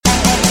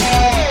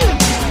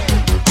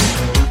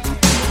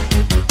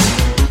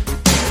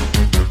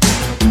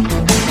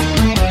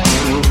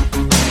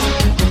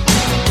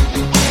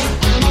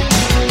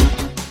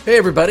Hey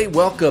everybody,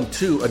 welcome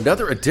to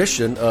another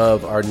edition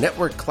of our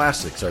Network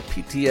Classics, our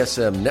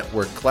PTSM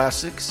Network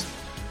Classics.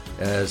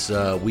 As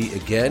we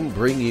again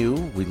bring you,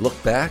 we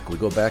look back, we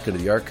go back into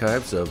the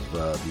archives of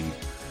the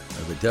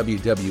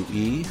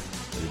WWE,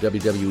 the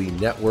WWE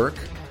Network,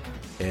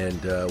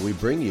 and we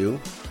bring you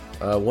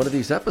one of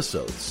these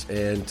episodes.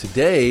 And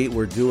today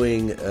we're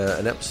doing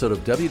an episode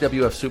of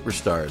WWF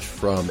Superstars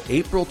from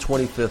April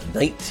 25th,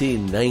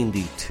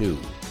 1992.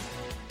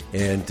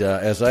 And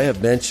as I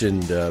have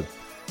mentioned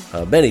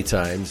many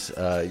times,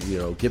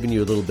 giving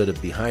you a little bit of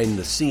behind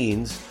the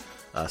scenes,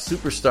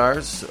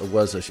 Superstars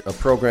was a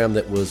program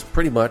that was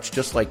pretty much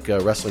just like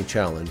Wrestling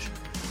Challenge,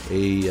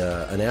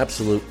 an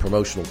absolute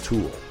promotional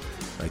tool.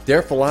 Like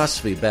their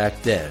philosophy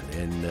back then,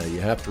 and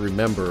you have to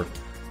remember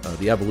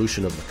the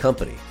evolution of the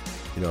company.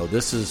 You know,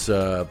 this is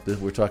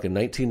we're talking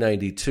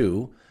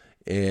 1992,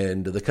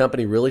 and the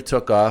company really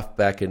took off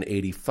back in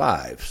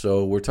 '85.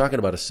 So we're talking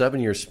about a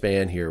 7-year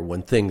span here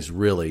when things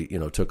really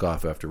took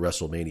off after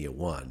WrestleMania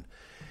 1.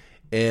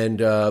 And,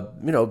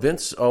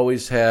 Vince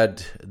always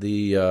had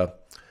the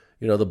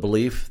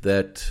belief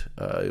that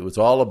it was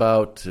all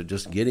about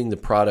just getting the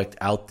product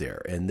out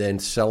there and then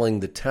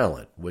selling the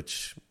talent,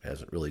 which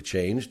hasn't really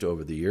changed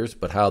over the years,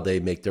 but how they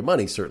make their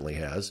money certainly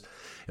has.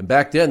 And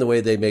back then, the way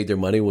they made their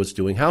money was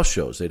doing house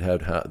shows. They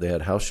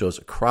had house shows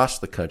across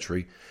the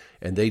country,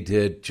 and they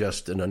did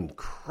just an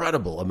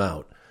incredible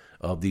amount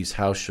of these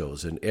house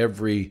shows in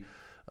every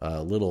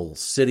little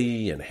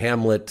city and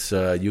hamlet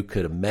you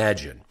could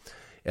imagine.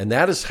 And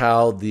that is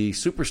how the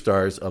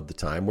superstars of the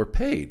time were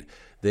paid.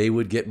 They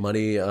would get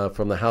money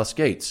from the house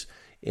gates.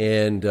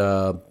 And,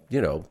 who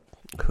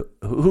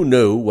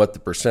knew what the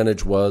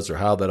percentage was or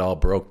how that all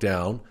broke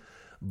down.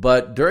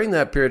 But during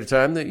that period of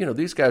time,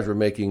 these guys were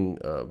making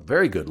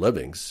very good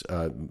livings,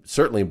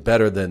 certainly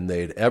better than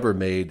they'd ever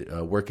made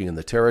working in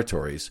the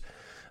territories.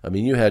 I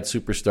mean, you had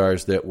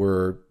superstars that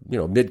were,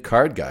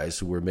 mid-card guys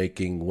who were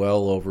making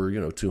well over,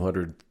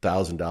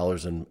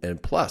 $200,000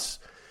 and plus.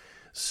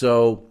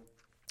 So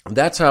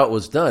that's how it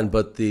was done,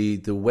 but the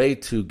way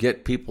to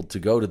get people to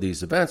go to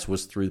these events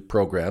was through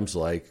programs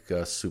like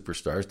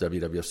Superstars,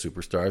 WWF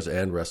Superstars,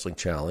 and Wrestling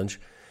Challenge.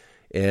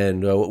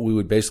 And what we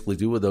would basically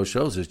do with those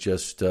shows is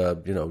just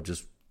plug,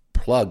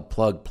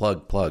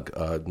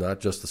 not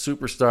just the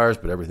Superstars,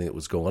 but everything that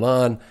was going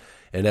on.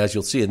 And as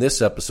you'll see in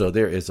this episode,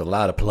 there is a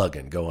lot of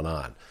plugging going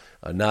on,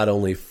 not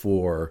only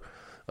for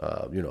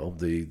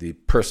the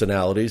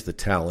personalities, the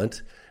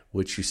talent,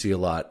 which you see a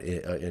lot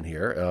in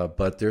here.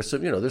 But there's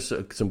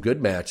some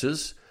good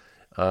matches.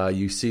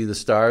 You see the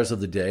stars of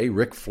the day.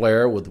 Ric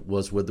Flair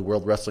was with the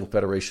World Wrestling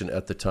Federation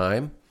at the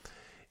time.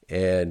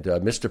 And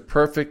Mr.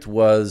 Perfect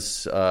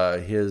was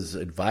his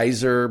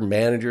advisor,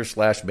 manager.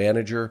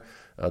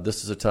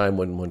 This is a time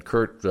when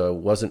Kurt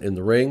wasn't in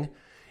the ring.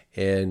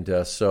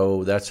 And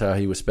so that's how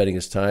he was spending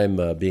his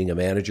time being a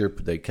manager.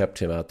 They kept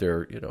him out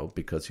there,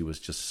 because he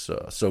was just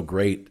so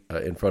great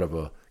in front of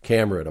a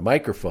camera and a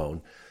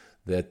microphone,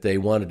 that they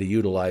wanted to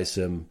utilize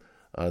him,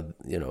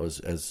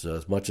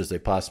 as much as they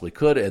possibly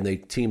could, and they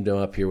teamed him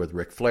up here with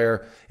Ric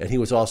Flair, and he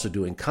was also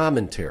doing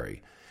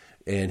commentary,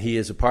 and he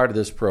is a part of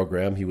this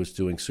program. He was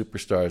doing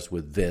Superstars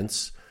with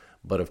Vince,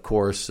 but of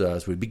course,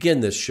 as we begin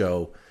this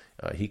show,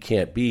 he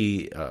can't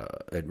be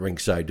at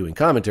ringside doing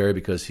commentary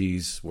because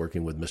he's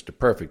working with Mr.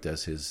 Perfect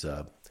as his /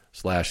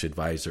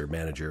 advisor,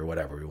 manager,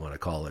 whatever we want to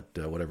call it,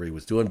 whatever he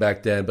was doing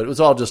back then. But it was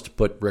all just to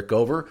put Rick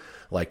over,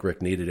 like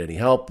Rick needed any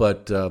help.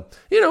 But,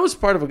 it was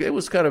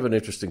kind of an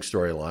interesting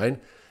storyline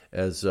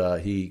as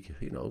he,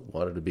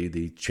 wanted to be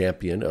the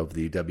champion of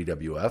the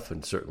WWF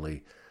and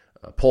certainly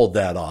pulled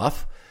that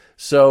off.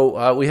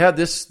 So we had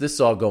this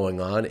all going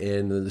on,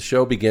 and the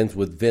show begins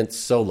with Vince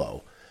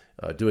solo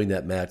doing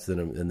that match,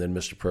 and then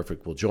Mr.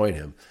 Perfect will join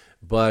him.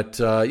 But,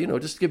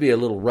 just to give you a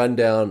little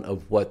rundown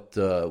of what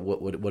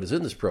is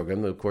in this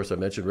program. Of course, I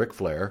mentioned Ric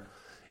Flair,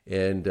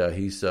 and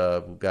he's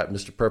got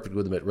Mr. Perfect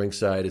with him at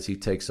ringside as he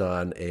takes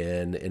on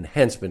an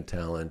enhancement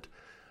talent,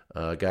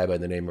 a guy by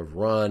the name of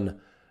Ron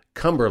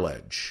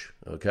Cumberledge,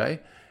 okay?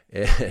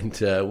 And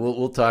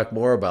we'll talk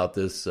more about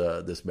this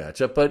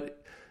matchup,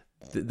 but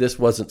this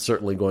wasn't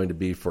certainly going to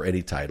be for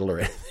any title or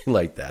anything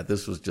like that.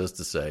 This was just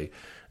to say,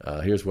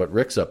 here's what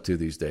Rick's up to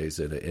these days,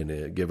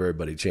 and give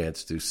everybody a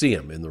chance to see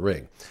him in the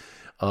ring.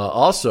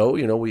 Also,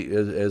 we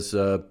as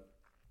I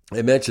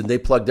mentioned, they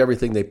plugged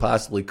everything they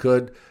possibly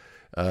could.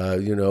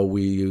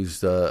 We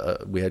used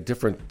we had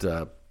different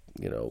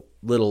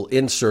little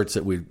inserts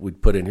that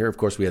we'd put in here. Of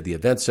course, we had the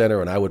event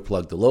center, and I would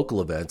plug the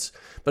local events.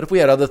 But if we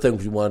had other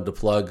things we wanted to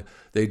plug,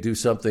 they'd do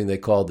something they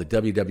called the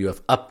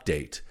WWF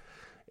Update,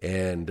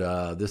 and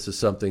this is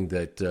something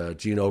that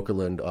Gene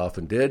Okerlund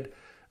often did.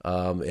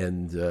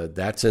 And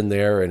that's in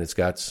there, and it's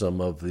got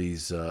some of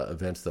these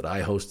events that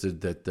I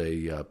hosted that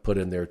they put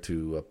in there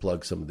to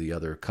plug some of the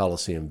other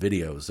Coliseum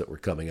videos that were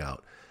coming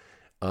out.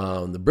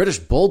 The British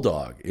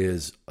Bulldog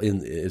is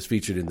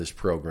featured in this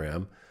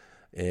program,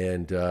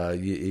 and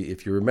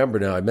if you remember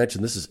now, I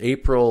mentioned this is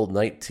April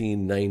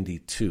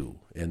 1992,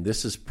 and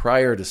this is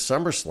prior to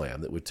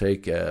SummerSlam that would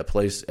take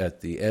place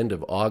at the end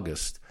of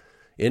August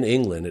in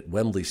England at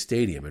Wembley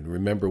Stadium. And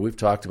remember, we've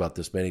talked about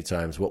this many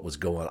times, what was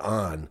going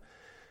on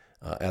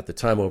at the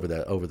time over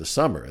the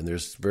summer. And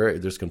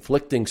there's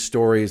conflicting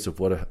stories of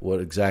what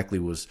exactly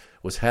was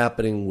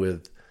happening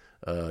with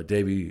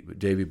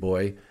Davy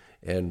Boy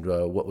and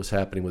what was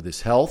happening with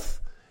his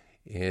health.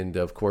 And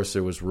of course,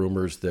 there was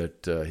rumors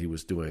that he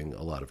was doing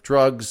a lot of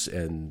drugs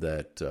and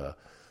that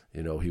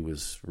he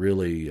was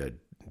really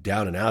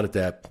down and out at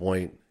that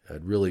point.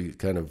 Had really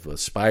kind of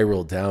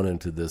spiraled down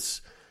into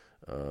this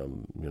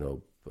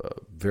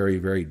very,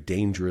 very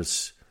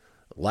dangerous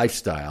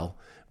lifestyle.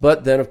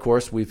 But then, of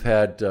course, we've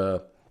had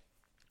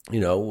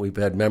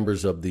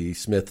members of the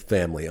Smith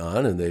family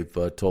on, and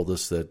they've told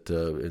us that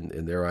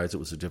in their eyes it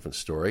was a different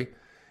story.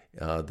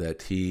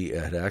 That he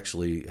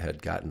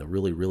had gotten a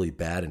really, really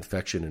bad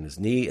infection in his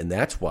knee, and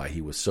that's why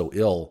he was so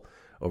ill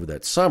over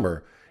that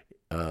summer.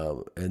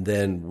 And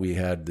then we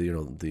had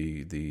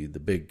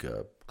the big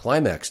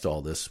climax to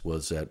all this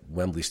was at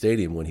Wembley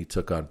Stadium when he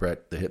took on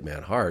Bret the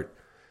Hitman Hart,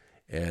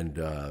 and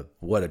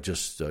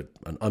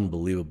an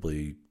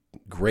unbelievably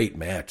great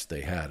match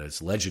they had.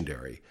 It's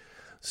legendary.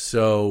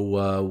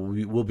 So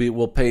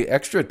we'll pay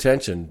extra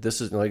attention.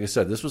 This is, like I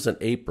said, this was in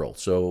April,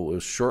 so it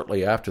was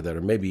shortly after that,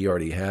 or maybe he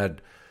already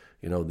had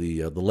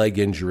the leg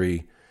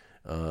injury.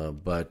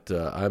 But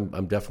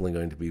I'm definitely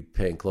going to be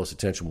paying close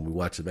attention when we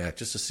watch the match,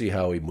 just to see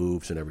how he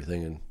moves and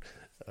everything,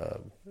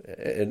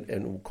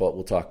 and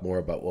we'll talk more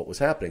about what was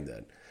happening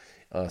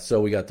then.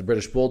 So we got the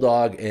British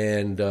Bulldog,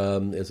 and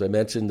as I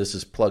mentioned, this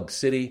is Plug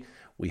City.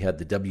 We had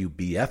the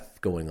WBF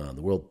going on,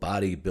 the World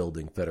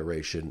Bodybuilding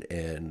Federation,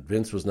 and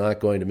Vince was not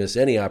going to miss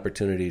any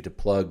opportunity to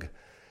plug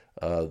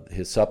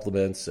his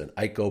supplements and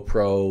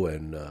IcoPro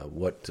and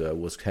what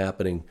was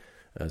happening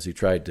as he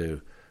tried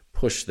to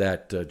push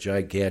that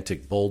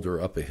gigantic boulder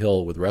up a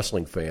hill with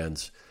wrestling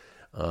fans.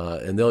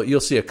 And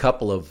you'll see a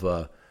couple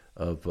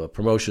of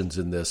promotions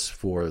in this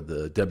for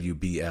the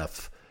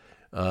WBF.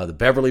 The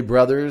Beverly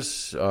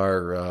Brothers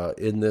are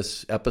in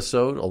this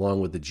episode,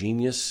 along with the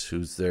Genius,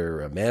 who's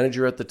their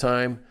manager at the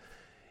time.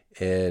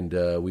 And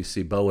we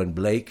see Bo and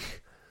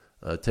Blake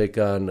take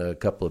on a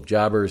couple of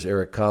jobbers,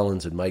 Eric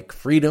Collins and Mike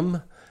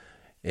Freedom.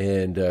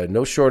 And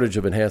no shortage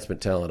of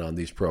enhancement talent on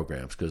these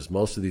programs, because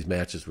most of these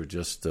matches were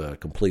just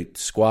complete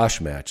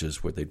squash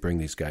matches where they'd bring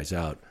these guys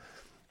out.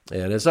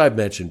 And as I've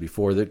mentioned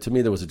before, to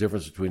me there was a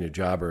difference between a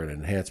jobber and an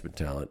enhancement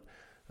talent.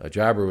 A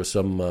jobber was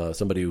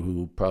somebody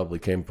who probably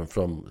came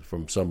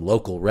from some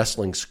local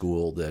wrestling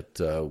school that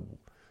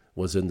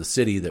was in the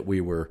city that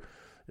we were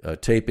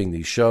taping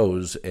these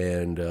shows,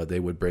 and they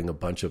would bring a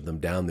bunch of them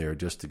down there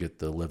just to get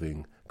the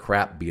living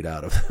crap beat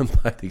out of them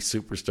by these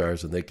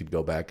superstars, and they could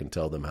go back and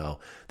tell them how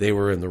they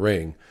were in the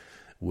ring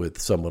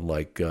with someone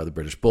like the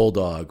British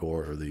Bulldog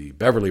or the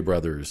Beverly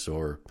Brothers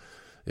or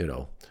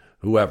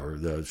whoever,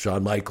 the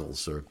Shawn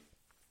Michaels.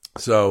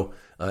 So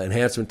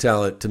enhancement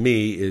talent to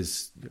me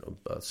is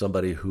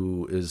somebody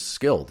who is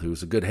skilled,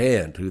 who's a good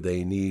hand, who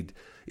they need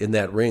in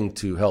that ring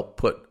to help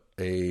put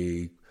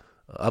a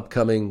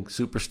upcoming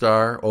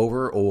superstar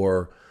over,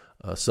 or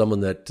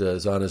someone that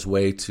is on his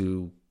way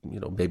to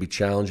maybe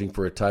challenging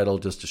for a title,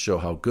 just to show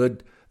how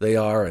good they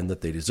are and that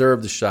they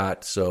deserve the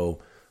shot. So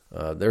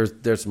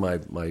there's my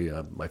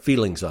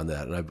feelings on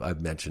that, and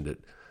I've mentioned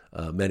it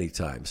many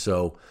times.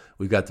 So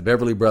we've got the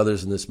Beverly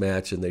Brothers in this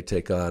match, and they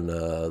take on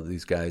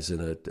these guys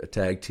in a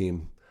tag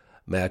team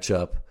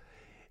matchup.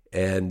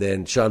 And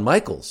then Shawn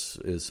Michaels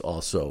is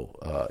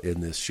also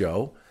in this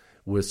show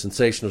with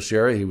Sensational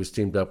Sherry. He was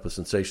teamed up with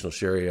Sensational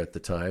Sherry at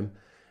the time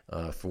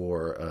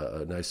for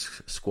a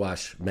nice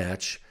squash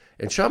match.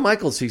 And Shawn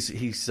Michaels,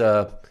 he's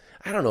I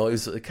don't know,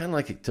 he's kind of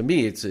like, to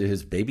me, it's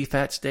his baby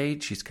fat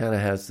stage. He's kind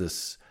of has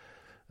this.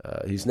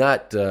 He's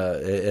not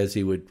as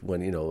he would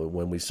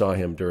when we saw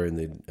him during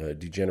the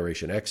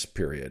Degeneration X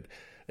period,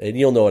 and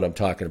you'll know what I'm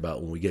talking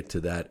about when we get to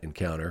that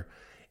encounter.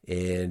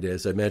 And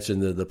as I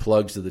mentioned, the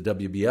plugs of the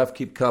WBF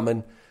keep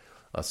coming.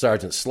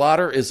 Sergeant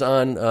Slaughter is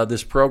on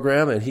this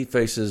program, and he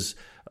faces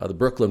the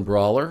Brooklyn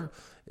Brawler.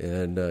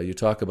 And you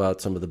talk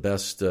about some of the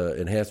best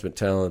enhancement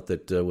talent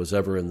that was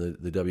ever in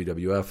the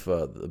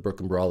WWF. The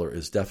Brooklyn Brawler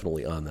is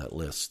definitely on that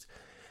list.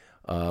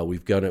 We're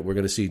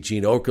going to see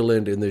Gene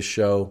Okerlund in this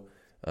show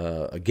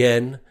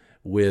again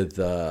with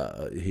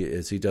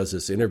as he does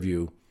this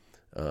interview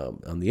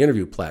on the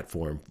interview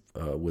platform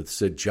with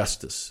Sid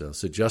Justice.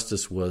 Sid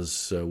Justice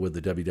was with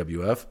the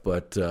WWF,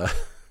 but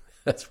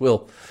as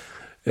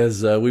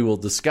we will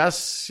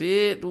discuss,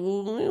 it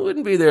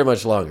wouldn't be there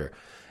much longer.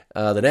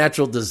 The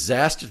Natural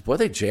Disasters, boy,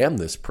 they jammed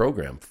this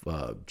program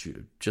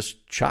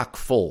just chock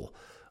full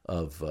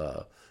of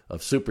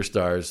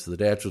superstars.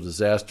 The Natural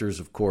Disasters,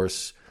 of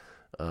course,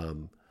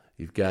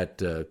 you've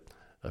got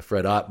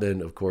Fred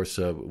Ottman, of course,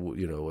 as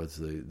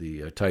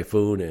the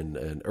Typhoon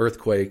and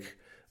Earthquake,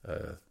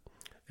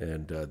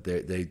 and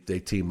they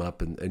team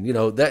up, and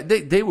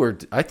that they were.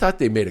 I thought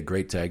they made a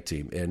great tag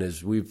team, and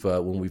as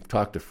when we've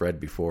talked to Fred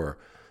before,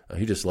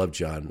 he just loved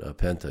John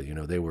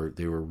Penta.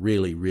 They were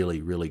really,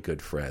 really, really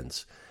good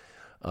friends.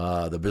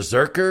 The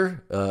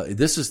Berserker,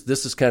 this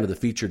is kind of the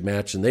featured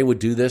match, and they would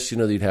do this.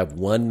 They'd have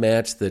one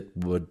match that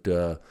would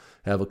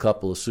have a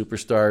couple of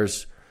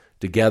superstars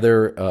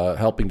together,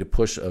 helping to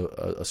push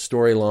a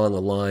story along a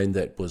line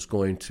that was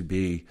going to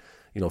be,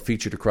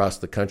 featured across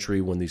the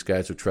country when these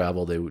guys would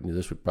travel.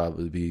 This would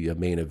probably be a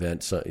main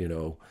event,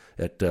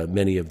 at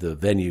many of the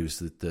venues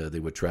that they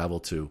would travel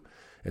to,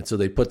 and so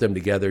they put them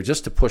together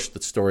just to push the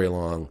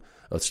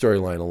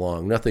storyline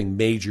along. Nothing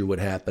major would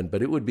happen,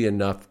 but it would be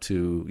enough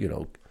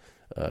to,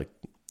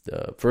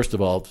 first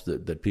of all,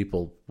 that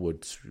people who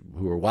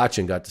were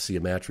watching got to see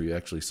a match where you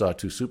actually saw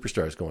two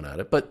superstars going at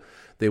it, but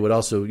they would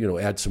also,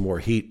 add some more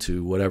heat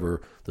to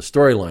whatever the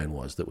storyline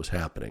was that was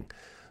happening.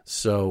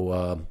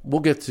 So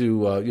we'll get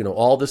to,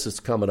 all this is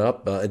coming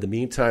up. In the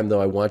meantime,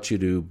 though, I want you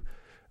to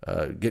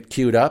get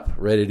queued up,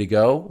 ready to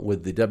go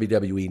with the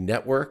WWE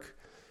Network.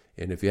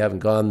 And if you haven't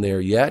gone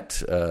there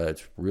yet,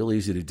 it's real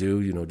easy to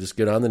do. Just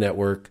get on the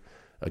network,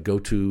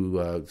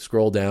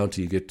 scroll down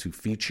till you get to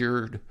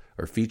featured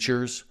or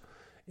features,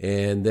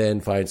 and then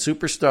find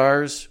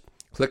Superstars.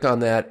 Click on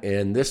that,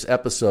 and this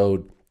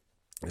episode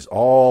is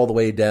all the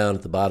way down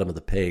at the bottom of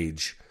the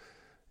page.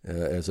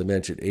 As I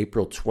mentioned,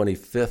 April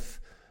 25th,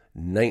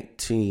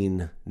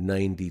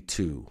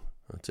 1992.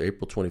 It's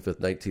April 25th,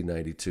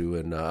 1992.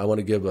 And I want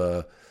to give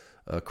a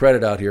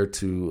credit out here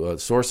to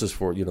sources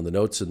for, the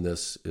notes in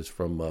this is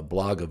from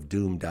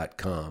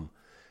blogofdoom.com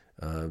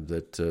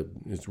that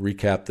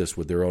recap this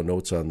with their own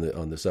notes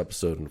on this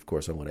episode. And, of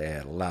course, I want to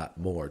add a lot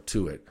more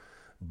to it.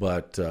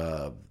 But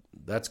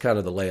that's kind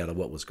of the layout of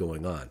what was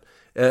going on.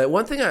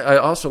 One thing I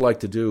also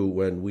like to do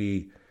when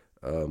we,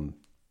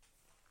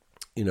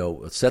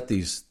 set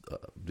these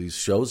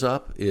shows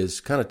up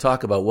is kind of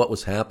talk about what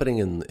was happening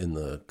in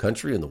the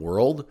country, in the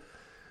world,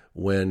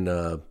 when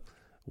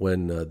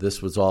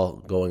this was all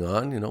going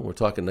on. We're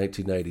talking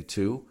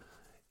 1992,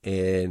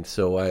 and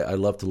so I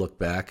love to look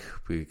back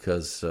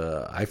because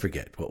I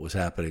forget what was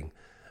happening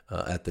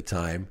at the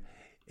time.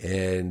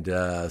 And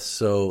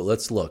so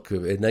let's look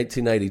in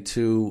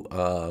 1992,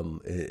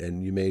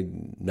 and you may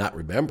not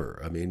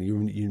remember. I mean,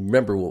 you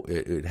remember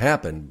it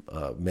happened,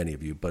 many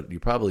of you, but you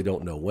probably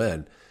don't know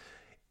when.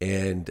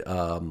 And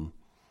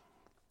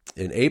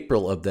in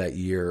April of that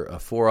year,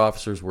 4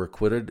 officers were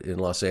acquitted in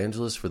Los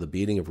Angeles for the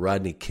beating of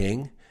Rodney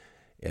King,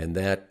 and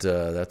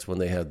that's when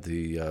they had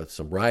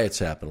some riots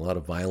happen, a lot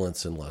of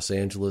violence in Los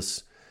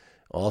Angeles.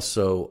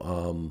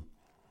 Also,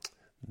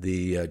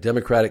 the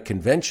Democratic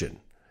Convention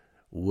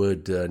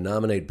would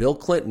nominate Bill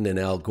Clinton and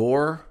Al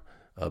Gore.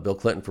 Bill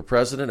Clinton for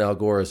president, Al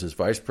Gore as his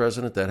vice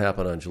president. That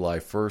happened on July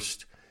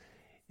 1st.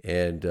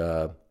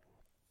 And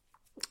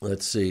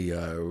let's see,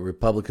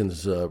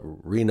 Republicans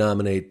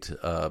renominate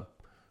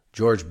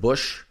George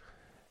Bush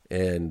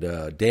and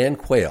Dan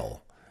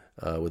Quayle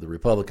with the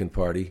Republican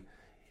Party.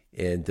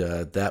 And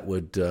that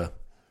would,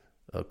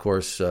 of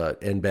course,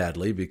 end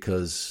badly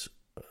because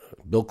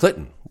Bill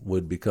Clinton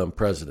would become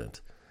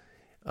president.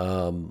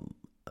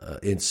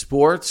 In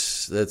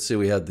sports, let's see,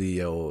 we had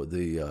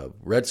the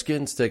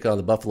Redskins take on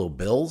the Buffalo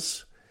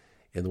Bills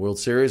in the World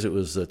Series. It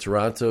was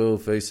Toronto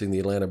facing the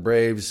Atlanta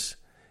Braves,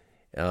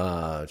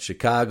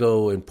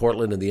 Chicago and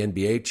Portland in the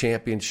NBA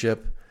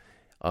championship.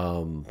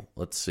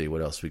 Let's see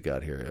what else we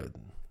got here.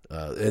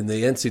 In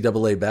the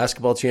NCAA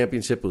basketball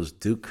championship, it was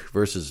Duke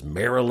versus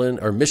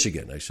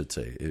Michigan, I should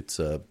say. It's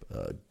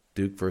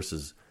Duke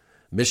versus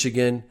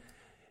Michigan.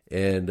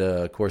 And,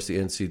 of course, the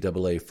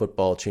NCAA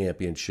football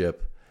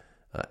championship,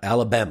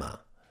 Alabama.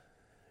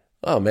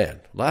 Oh,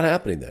 man, a lot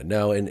happening there.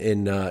 Now,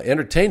 in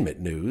entertainment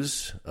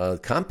news,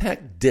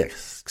 compact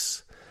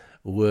discs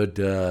would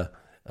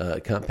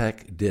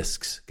compact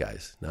discs,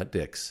 guys, not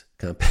dicks,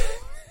 compact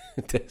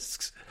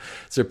discs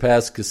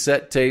surpass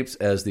cassette tapes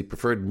as the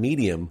preferred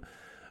medium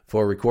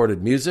for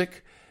recorded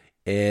music.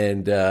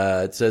 And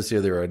it says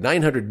here there are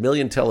 900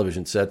 million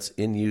television sets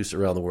in use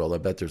around the world. I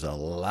bet there's a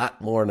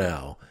lot more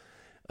now.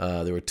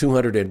 There were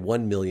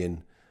 201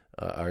 million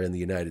are in the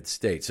United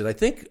States. And I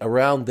think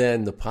around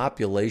then the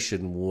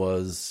population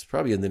was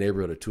probably in the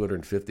neighborhood of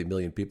 250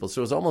 million people. So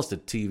it was almost a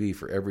TV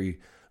for every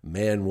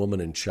man, woman,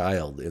 and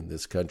child in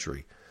this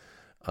country.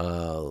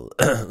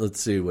 Let's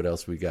see what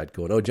else we got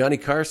going. Oh, Johnny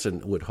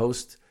Carson would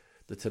host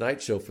The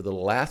Tonight Show for the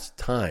last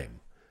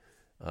time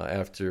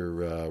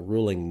after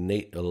ruling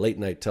late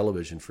night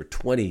television for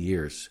 20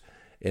 years.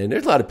 And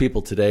there's a lot of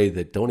people today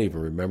that don't even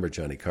remember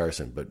Johnny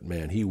Carson, but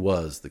man, he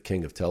was the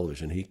king of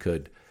television. He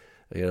could,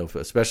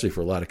 especially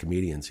for a lot of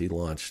comedians, he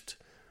launched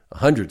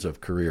hundreds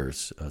of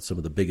careers, some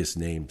of the biggest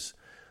names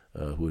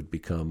who would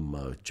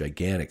become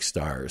gigantic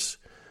stars.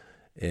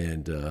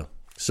 And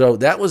so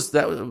that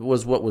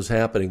was what was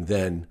happening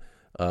then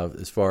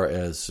as far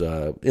as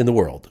in the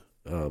world.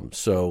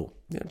 So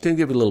to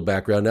give you a little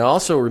background. Now,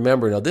 also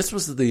remember, this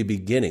was the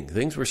beginning.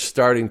 Things were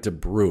starting to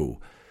brew.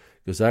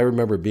 Because I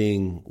remember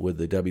being with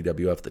the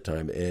WWF at the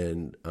time,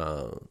 and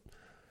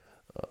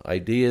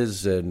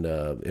ideas and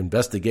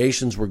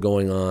investigations were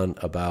going on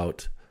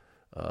about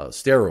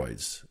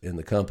steroids in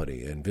the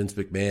company, and Vince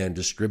McMahon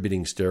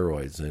distributing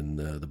steroids, and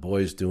the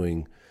boys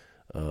doing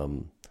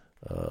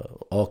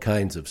all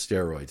kinds of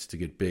steroids to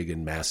get big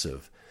and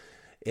massive.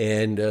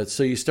 And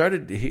so you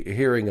started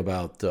hearing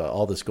about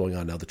all this going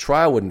on. Now, the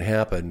trial wouldn't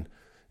happen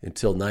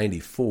until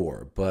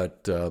 94.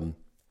 But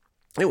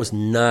it was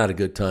not a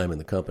good time in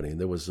the company.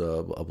 There was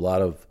a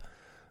lot of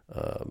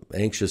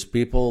anxious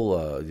people,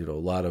 a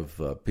lot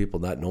of people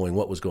not knowing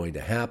what was going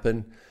to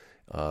happen.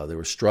 They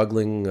were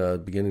struggling,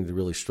 beginning to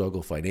really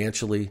struggle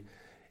financially.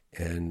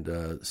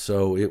 And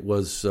so it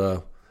was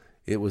a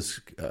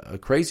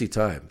crazy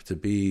time to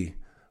be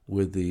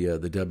with the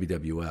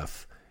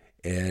WWF.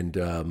 And,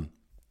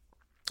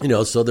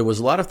 so there was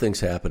a lot of things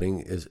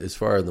happening as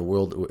far in the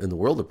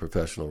world of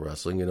professional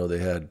wrestling. They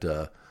had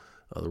the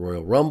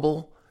Royal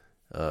Rumble,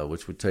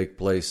 which would take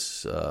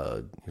place,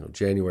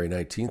 January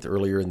 19th,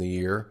 earlier in the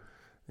year,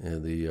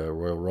 and the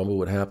Royal Rumble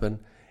would happen.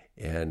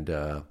 And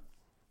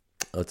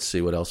let's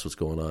see what else was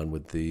going on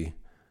with the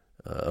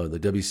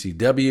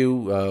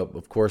WCW.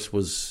 Of course,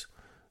 was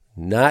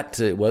not.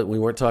 We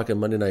weren't talking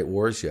Monday Night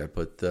Wars yet,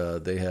 but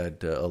they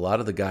had a lot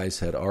of the guys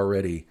had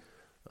already,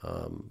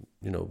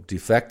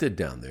 defected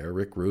down there.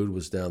 Rick Rude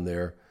was down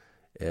there,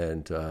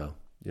 and a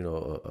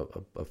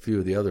few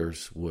of the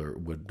others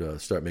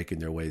would start making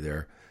their way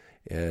there.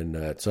 And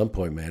at some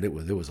point, man,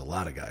 there was a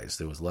lot of guys.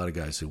 There was a lot of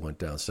guys who went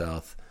down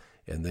south,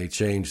 and they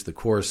changed the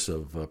course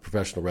of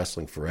professional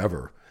wrestling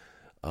forever.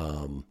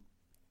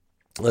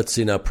 Let's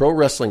see now, Pro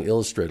Wrestling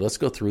Illustrated. Let's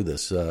go through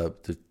this to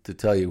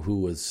tell you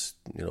who was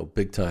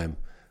big time,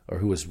 or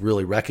who was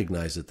really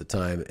recognized at the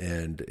time.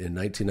 And in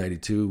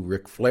 1992,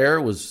 Ric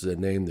Flair was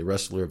named the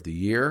Wrestler of the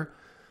Year.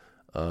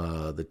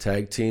 The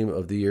Tag Team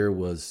of the Year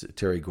was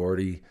Terry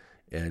Gordy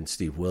and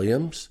Steve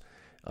Williams.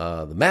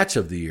 The Match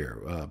of the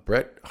Year,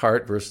 Bret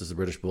Hart versus the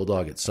British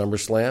Bulldog at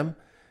SummerSlam.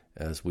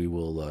 As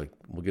we'll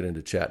get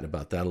into chatting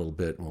about that a little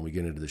bit when we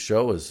get into the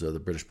show, as the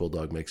British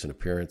Bulldog makes an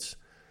appearance.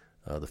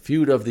 The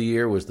Feud of the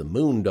Year was the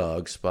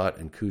Moondog, Spot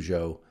and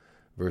Cujo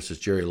versus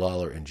Jerry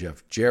Lawler and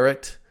Jeff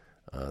Jarrett.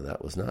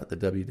 That was not the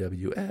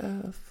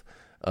WWF.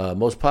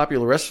 Most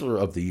Popular Wrestler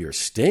of the Year,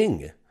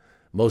 Sting.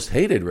 Most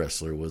Hated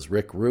Wrestler was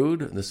Rick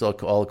Rude. This is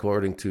all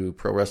according to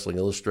Pro Wrestling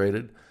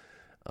Illustrated.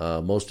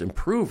 Most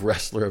Improved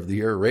Wrestler of the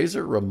Year,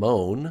 Razor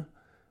Ramon.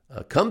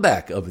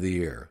 Comeback of the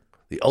Year,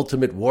 The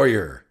Ultimate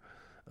Warrior.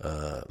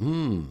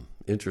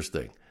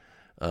 Interesting.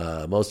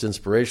 Most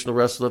Inspirational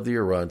Wrestler of the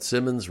Year, Ron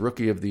Simmons.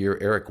 Rookie of the Year,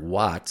 Eric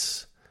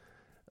Watts.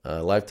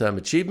 Lifetime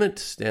Achievement,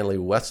 Stanley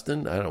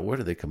Weston. I don't know, where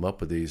did they come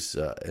up with these?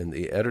 And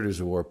the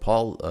Editor's Award,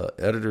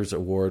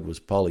 was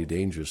Paulie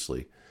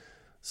Dangerously.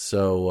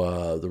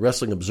 So the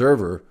Wrestling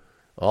Observer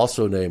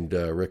also named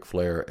Ric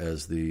Flair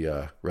as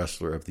the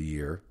Wrestler of the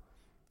Year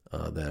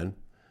then.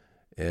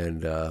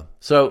 And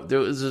so there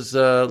was this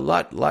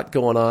lot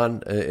going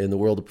on in the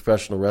world of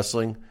professional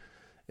wrestling,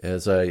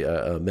 as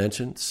I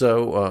mentioned.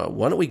 So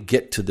why don't we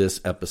get to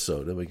this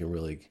episode, and we can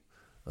really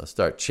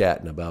start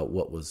chatting about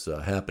what was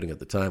happening at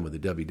the time with the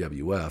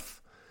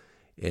WWF.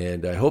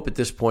 And I hope at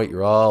this point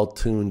you're all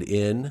tuned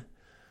in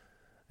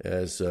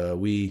as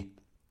we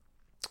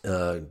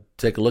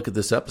take a look at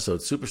this episode,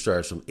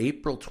 Superstars, from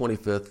April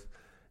 25th,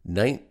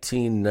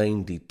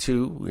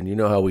 1992. And you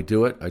know how we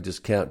do it. I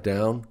just count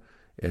down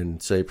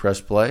and say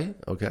press play.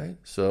 Okay,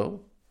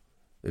 so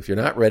if you're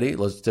not ready,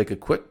 let's take a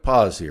quick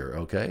pause here,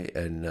 okay?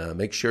 And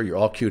make sure you're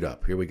all queued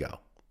up. Here we go.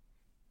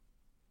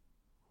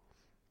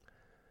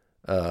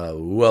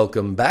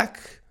 Welcome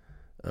back.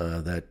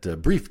 That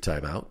brief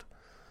timeout.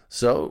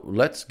 So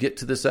let's get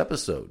to this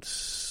episode.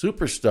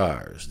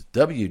 Superstars,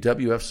 WWF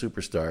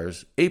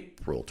Superstars,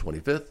 April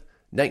 25th,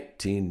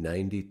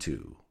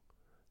 1992.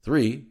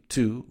 3,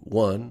 2,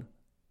 1,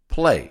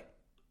 play.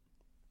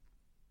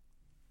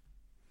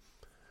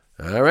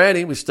 All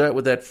righty, we start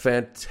with that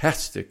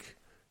fantastic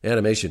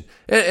animation.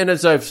 And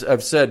as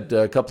I've said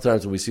a couple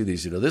times when we see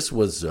these, this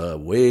was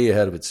way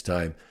ahead of its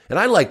time. And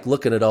I like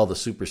looking at all the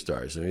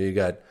superstars. I mean, you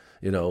got,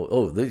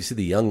 you see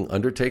the young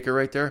Undertaker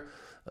right there?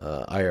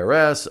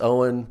 IRS,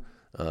 Owen,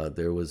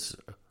 there was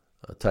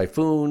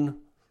Typhoon,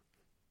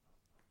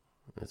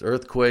 there's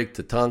Earthquake,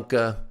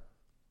 Tatanka,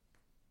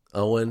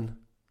 Owen,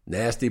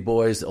 Nasty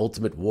Boys,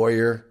 Ultimate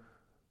Warrior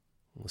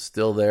was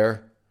still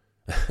there.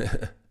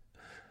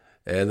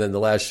 And then the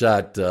last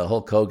shot,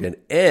 Hulk Hogan,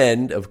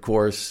 and of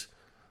course,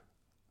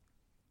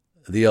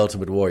 the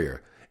Ultimate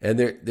Warrior. And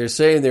they're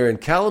saying they're in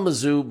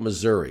Kalamazoo,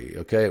 Missouri,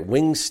 okay, at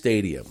Wing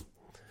Stadium.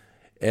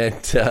 And,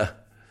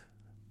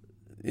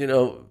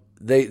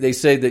 they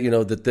say that,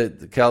 that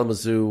the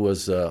Kalamazoo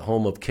was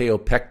home of KO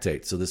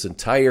Pectate. So this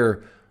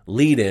entire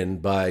lead-in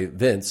by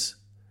Vince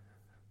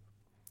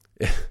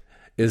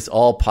is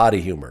all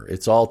potty humor.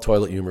 It's all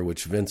toilet humor,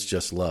 which Vince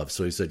just loves.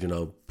 So he said,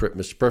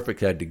 Mr. Perfect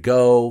had to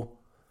go.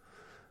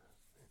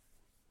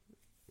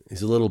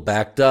 He's a little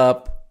backed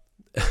up.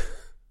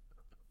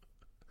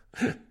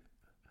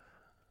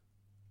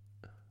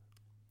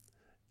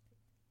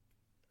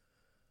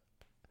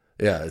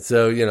 Yeah,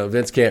 so,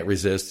 Vince can't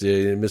resist.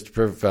 Mr.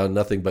 Perfect found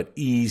nothing but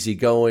easy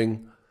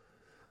going.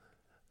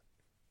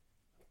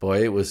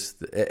 Boy, it was...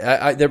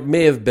 there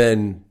may have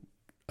been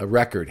a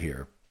record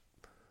here.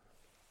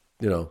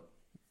 There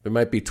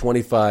might be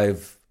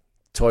 25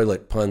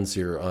 toilet puns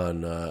here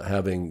on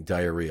having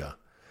diarrhea.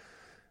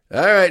 All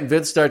right, and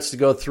Vince starts to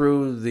go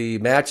through the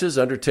matches.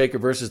 Undertaker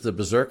versus the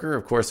Berserker.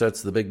 Of course,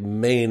 that's the big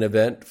main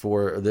event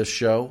for this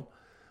show.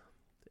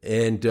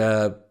 And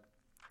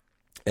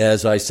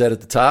as I said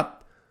at the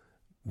top,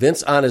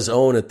 Vince on his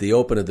own at the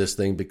open of this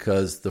thing,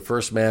 because the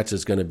first match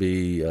is going to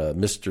be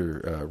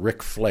Mr.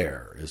 Ric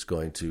Flair is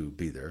going to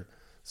be there.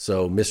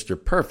 So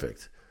Mr.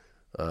 Perfect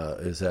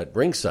is at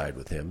ringside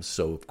with him.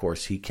 So, of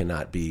course, he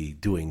cannot be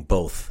doing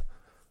both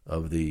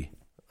of the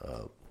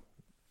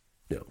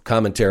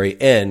commentary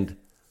and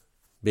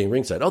being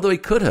ringside. Although he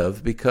could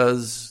have,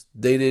 because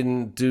they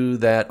didn't do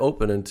that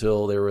open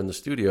until they were in the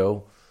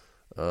studio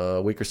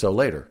a week or so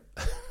later.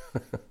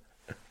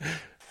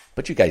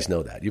 But you guys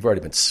know that. You've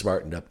already been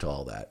smartened up to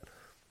all that.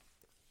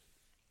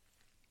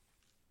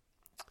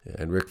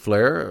 And Ric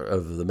Flair,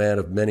 of the Man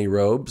of Many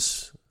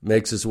Robes,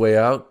 makes his way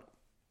out.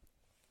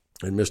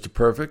 And Mr.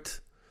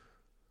 Perfect,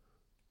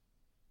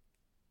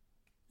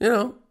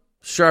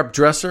 sharp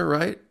dresser,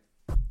 right?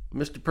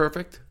 Mr.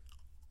 Perfect.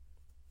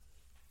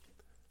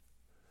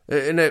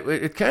 And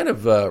it kind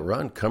of,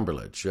 Ron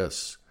Cumberledge,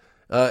 yes.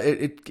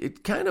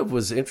 It kind of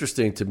was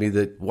interesting to me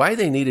that why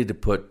they needed to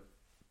put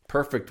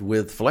Perfect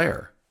with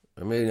Flair.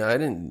 I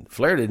mean,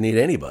 Flair didn't need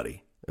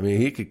anybody. I mean,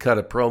 he could cut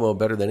a promo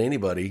better than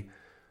anybody.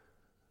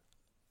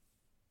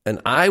 And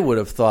I would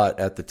have thought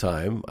at the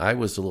time, I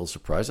was a little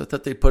surprised. I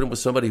thought they'd put him with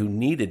somebody who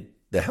needed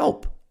the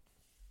help.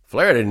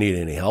 Flair didn't need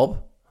any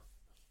help.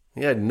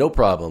 He had no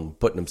problem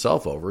putting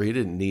himself over. He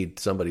didn't need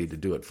somebody to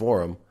do it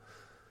for him.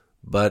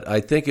 But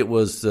I think it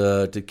was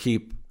to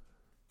keep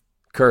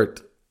Kurt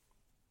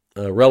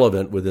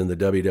relevant within the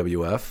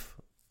WWF.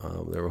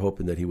 They were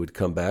hoping that he would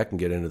come back and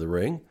get into the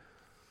ring.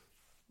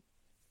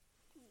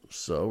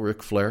 So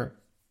Ric Flair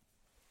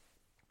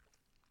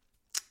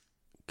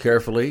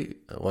carefully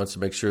wants to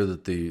make sure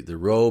that the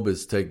robe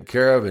is taken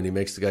care of, and he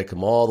makes the guy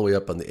come all the way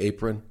up on the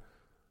apron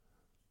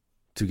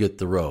to get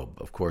the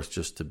robe. Of course,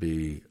 just to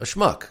be a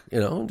schmuck,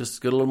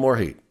 just get a little more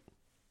heat.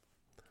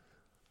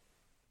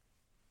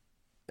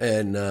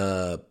 And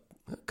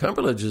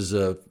Cumberledge is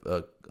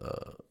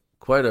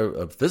quite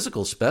a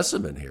physical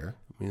specimen here.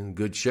 I mean, in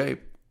good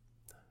shape.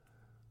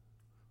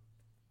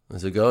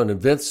 As they go, and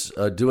Vince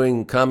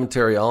doing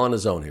commentary all on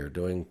his own here,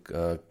 doing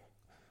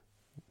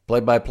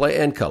play-by-play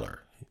and color.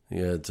 He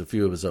adds a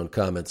few of his own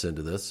comments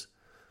into this.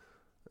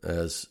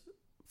 As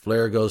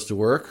Flair goes to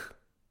work,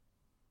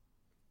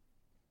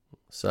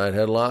 side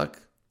headlock.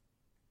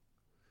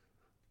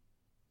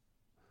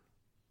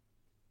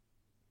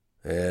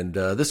 And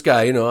this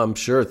guy, I'm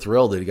sure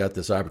thrilled that he got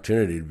this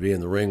opportunity to be in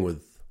the ring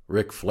with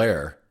Ric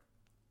Flair.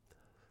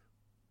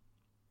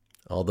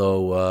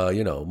 Although,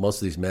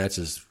 most of these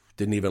matches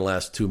didn't even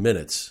last 2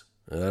 minutes.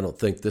 And I don't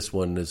think this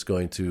one is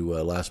going to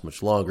last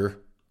much longer.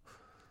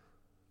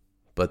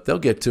 But they'll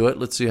get to it.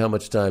 Let's see how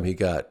much time he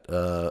got.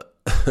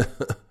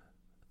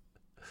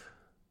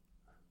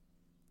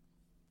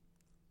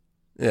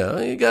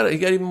 Yeah, he got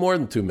even more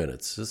than 2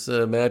 minutes. This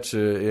match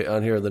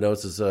on here in the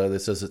notes it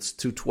says it's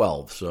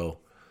 2:12. So,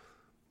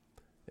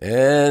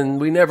 and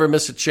we never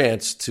miss a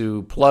chance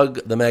to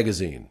plug the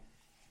magazine.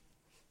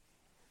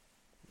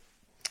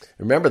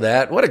 Remember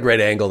that? What a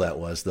great angle that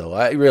was, though.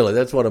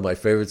 That's one of my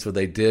favorites. What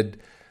they took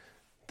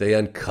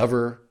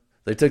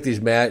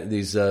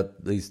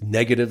these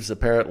negatives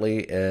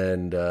apparently,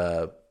 and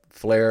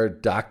Flair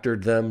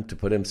doctored them to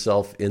put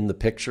himself in the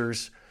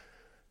pictures,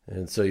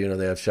 and so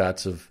they have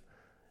shots of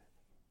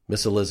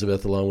Miss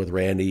Elizabeth along with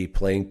Randy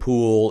playing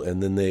pool,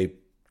 and then they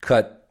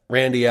cut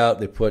Randy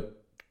out. They put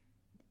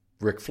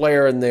Ric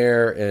Flair in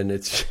there, and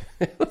it's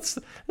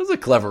a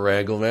clever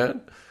angle,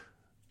 man.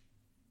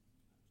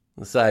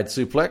 The side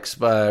suplex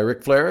by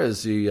Ric Flair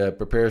as he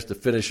prepares to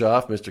finish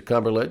off Mr.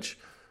 Cumberledge.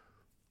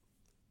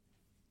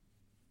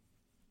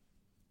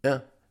 Yeah,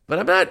 but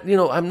I'm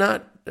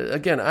not,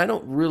 again, I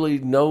don't really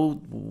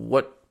know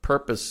what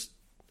purpose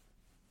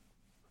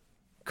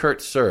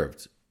Kurt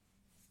served.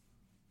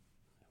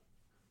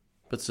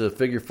 Puts a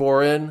figure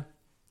 4 in,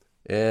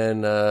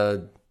 and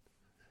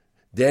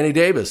Danny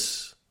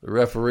Davis, the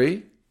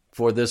referee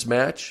for this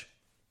match,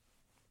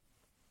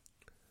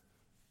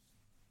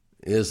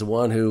 is the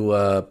one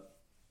who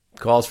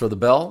calls for the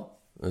bell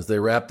as they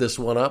wrap this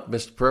one up.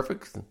 Mr.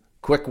 Perfect,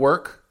 quick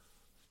work.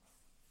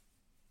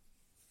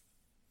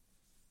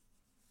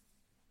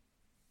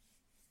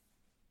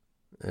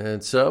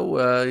 And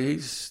so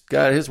he's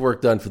got his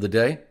work done for the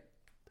day.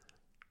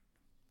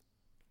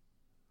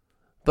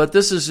 But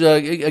this is,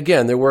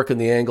 again, they're working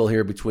the angle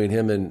here between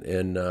him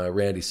and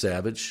Randy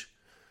Savage,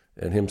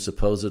 and him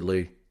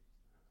supposedly.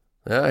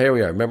 Here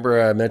we are.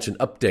 Remember I mentioned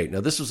Update.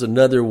 Now, this was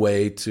another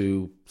way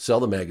to sell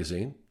the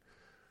magazine.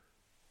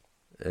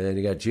 And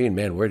you got Gene.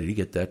 Man, where did he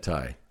get that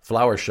tie?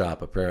 Flower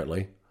shop,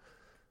 apparently.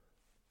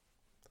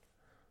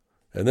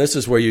 And this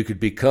is where you could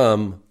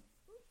become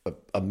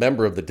a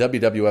member of the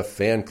WWF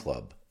fan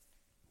club.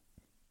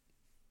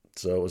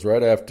 So it was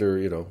right after,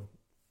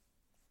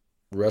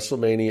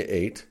 WrestleMania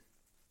 8.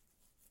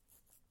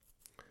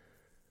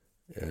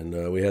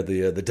 And we had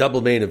the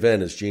double main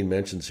event, as Gene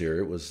mentions here.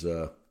 It was,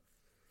 I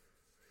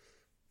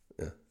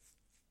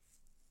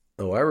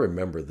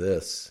remember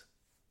this.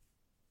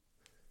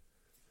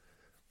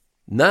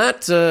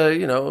 not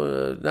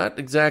not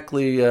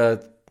exactly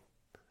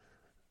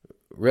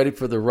ready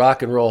for the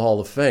Rock and Roll Hall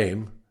of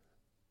Fame,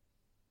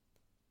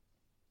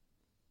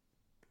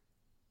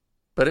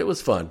 but it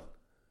was fun.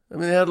 I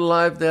mean, they had a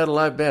live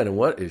band, and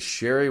what is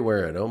Sherry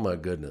wearing? Oh my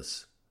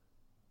goodness,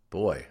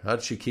 boy, how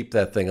did she keep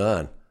that thing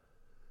on?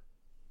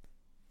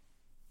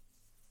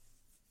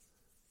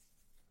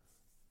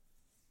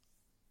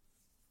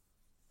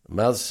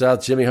 Mouth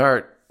South Jimmy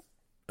Hart,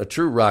 a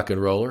true rock and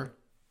roller.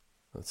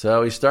 That's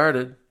how he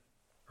started,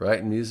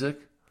 writing music.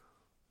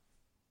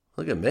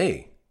 Look at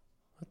me.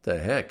 What the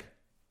heck?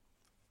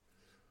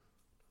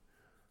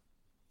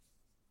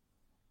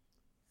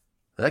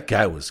 That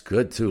guy was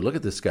good, too. Look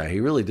at this guy. He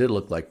really did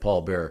look like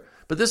Paul Bearer.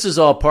 But this is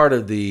all part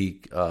of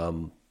the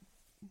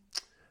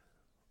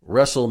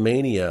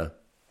WrestleMania.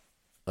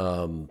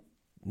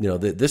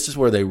 This is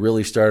where they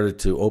really started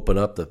to open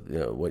up the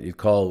what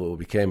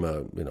became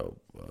a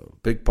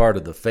big part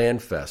of the fan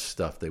fest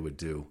stuff they would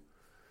do.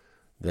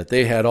 That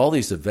they had all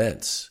these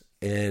events,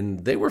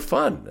 and they were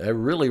fun. I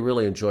really,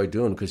 really enjoyed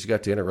doing them because you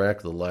got to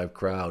interact with the live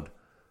crowd.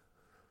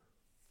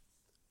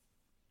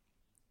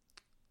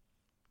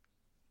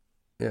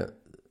 Yeah.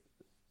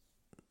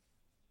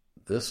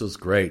 This was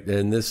great.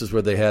 And this is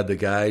where they had the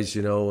guys,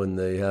 and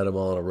they had them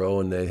all in a row,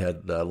 and they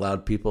had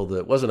allowed people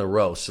that wasn't a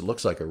roast. It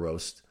looks like a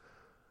roast.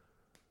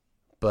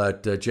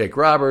 But Jake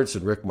Roberts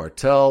and Rick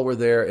Martel were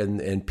there,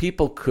 and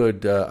people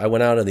could. I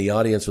went out in the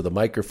audience with a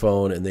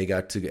microphone, and they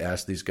got to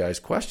ask these guys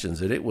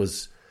questions, and it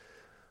was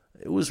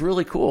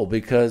really cool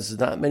because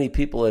not many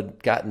people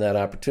had gotten that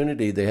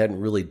opportunity. They hadn't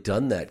really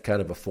done that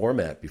kind of a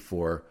format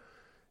before,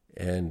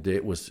 and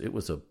it was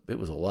a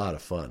lot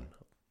of fun.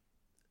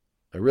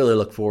 I really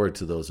look forward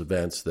to those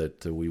events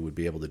that we would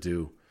be able to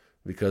do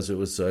because it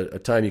was a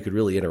time you could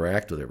really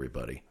interact with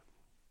everybody.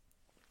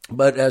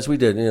 But as we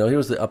did, here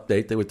was the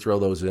update. They would throw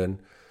those in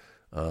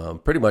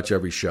pretty much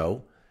every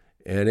show,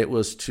 and it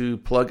was to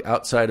plug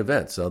outside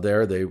events. Now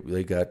there,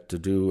 they got to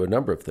do a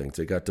number of things.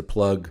 They got to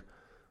plug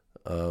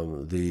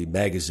the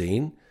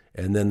magazine,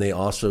 and then they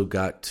also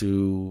got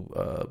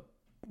to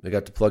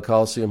plug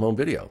Coliseum Home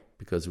Video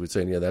because we were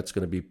saying, that's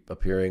going to be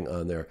appearing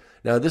on there.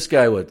 Now this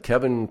guy,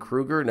 Kevin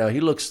Kruger? Now he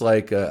looks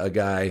like a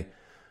guy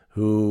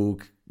who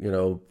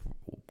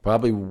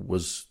probably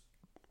was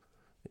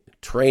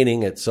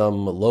training at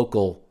some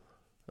local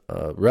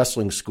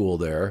wrestling school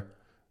there.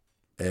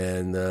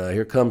 And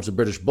here comes the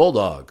British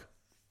Bulldog,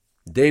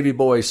 Davey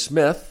Boy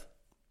Smith,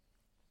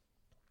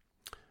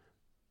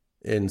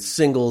 in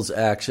singles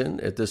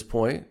action at this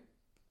point.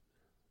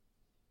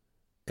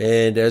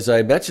 And as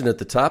I mentioned at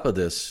the top of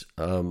this,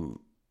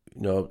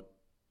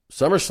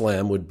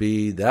 SummerSlam would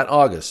be that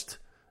August.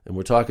 And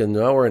we're talking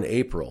now we're in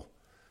April.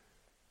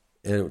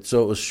 And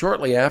so it was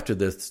shortly after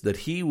this that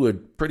he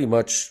would pretty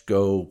much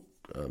go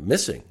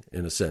missing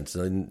in a sense.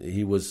 And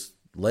he was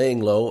laying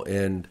low,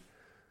 and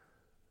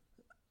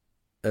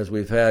as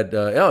we've had,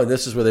 and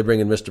this is where they bring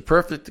in Mr.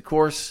 Perfect, of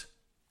course.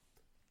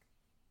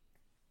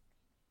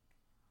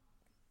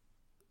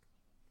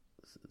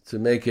 To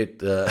make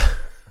it,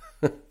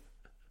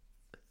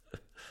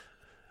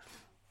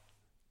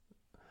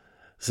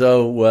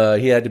 so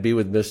he had to be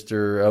with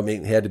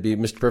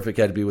Mr. Perfect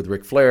had to be with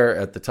Ric Flair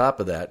at the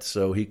top of that,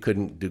 so he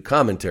couldn't do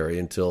commentary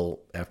until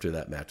after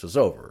that match was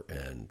over.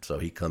 And so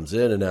he comes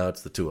in, and now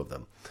it's the two of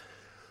them.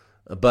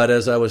 But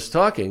as I was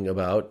talking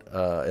about,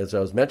 as I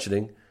was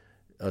mentioning,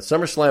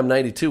 SummerSlam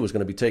 92 was going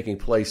to be taking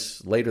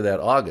place later that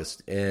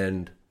August.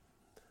 And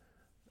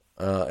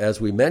as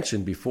we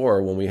mentioned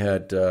before, when we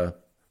had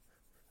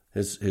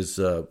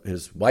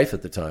his wife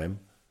at the time,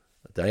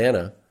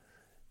 Diana,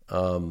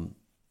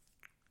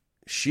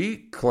 she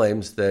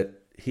claims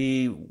that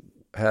he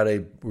had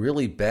a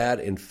really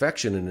bad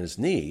infection in his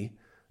knee.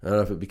 I don't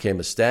know if it became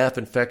a staph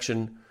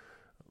infection,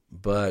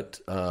 but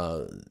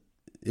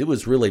it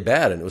was really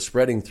bad, and it was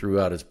spreading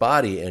throughout his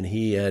body, and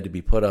he had to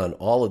be put on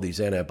all of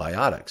these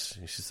antibiotics.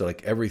 She said,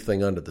 like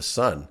everything under the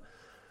sun,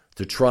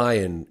 to try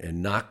and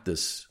knock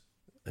this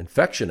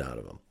infection out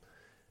of him.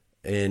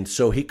 And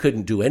so he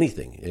couldn't do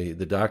anything.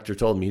 The doctor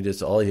told him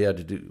all he had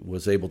to do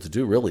was able to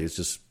do really is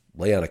just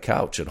lay on a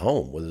couch at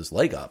home with his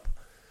leg up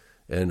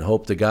and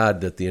hope to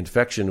God that the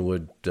infection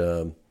would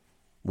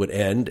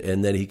end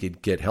and then he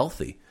could get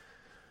healthy.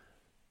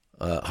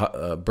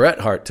 Bret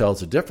Hart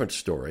tells a different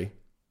story.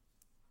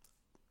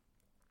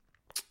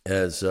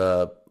 As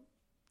the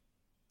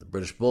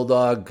British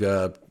Bulldog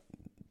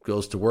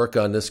goes to work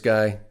on this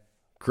guy,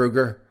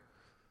 Kruger,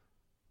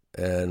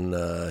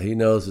 and he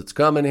knows it's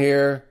coming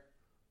here.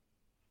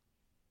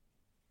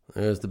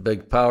 There's the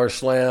big power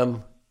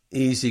slam,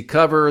 easy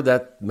cover.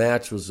 That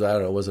match was, I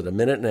don't know, was it a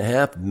minute and a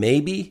half?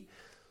 Maybe.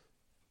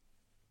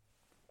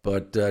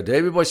 But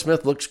Davey Boy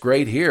Smith looks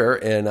great here,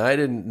 and I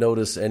didn't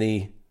notice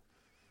any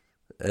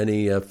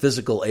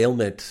physical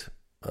ailment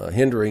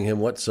hindering him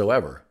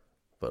whatsoever.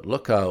 But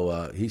look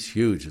how he's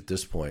huge at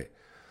this point.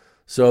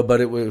 So, but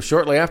it was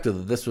shortly after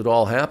that this would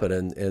all happen,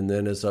 and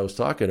then as I was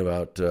talking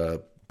about,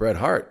 Bret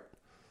Hart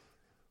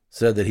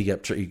said that he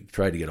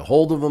tried to get a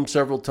hold of him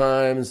several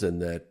times,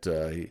 and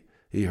that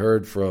he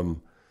heard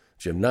from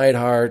Jim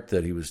Neidhart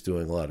that he was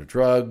doing a lot of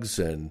drugs,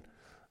 and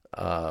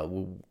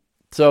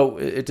so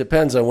it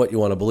depends on what you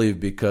want to believe,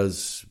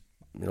 because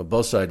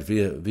both sides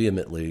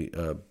vehemently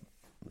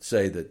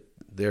say that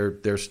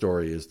their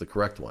story is the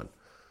correct one.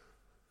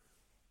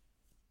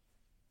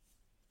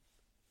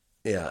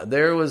 Yeah,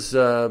 there was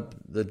the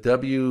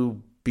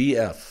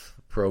WWF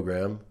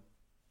program,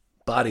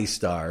 Body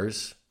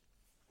Stars.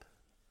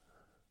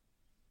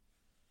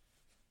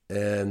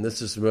 And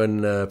this is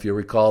when, if you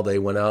recall, they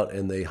went out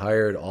and they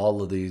hired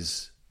all of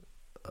these,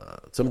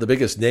 some of the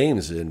biggest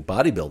names in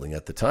bodybuilding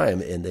at the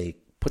time, and they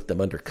put them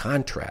under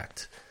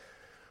contract,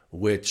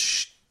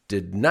 which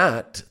did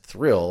not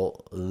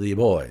thrill the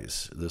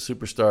boys. The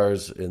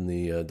superstars in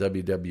the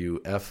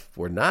WWF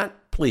were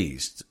not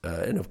pleased.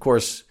 And of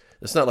course,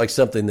 it's not like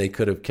something they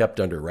could have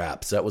kept under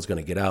wraps. That was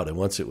going to get out. And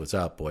once it was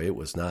out, boy, it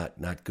was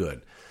not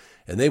good.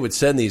 And they would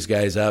send these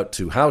guys out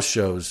to house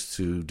shows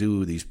to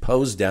do these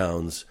pose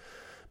downs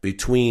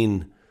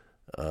between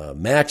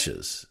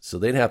matches. So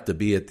they'd have to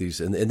be at these.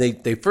 And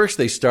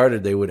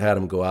they would have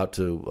them go out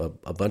to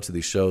a bunch of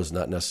these shows,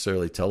 not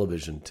necessarily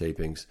television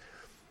tapings.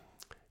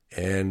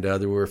 And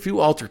there were a few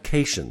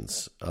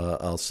altercations,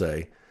 I'll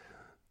say.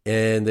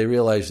 And they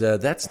realized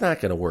that that's not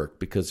going to work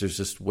because there's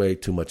just way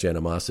too much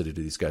animosity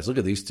to these guys. Look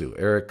at these two,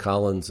 Eric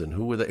Collins, and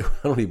who were they? I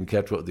don't even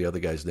catch what the other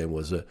guy's name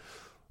was.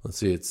 Let's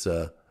see,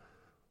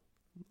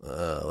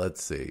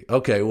 let's see.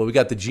 Okay, well, we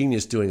got the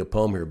genius doing a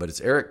poem here, but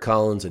it's Eric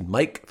Collins and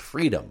Mike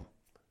Freedom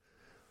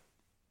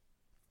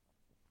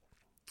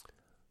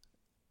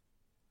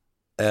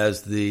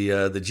as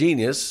the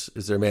genius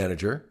is their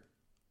manager.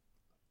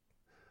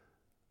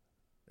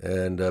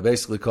 And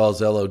basically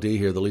calls LOD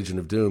here, the Legion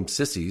of Doom,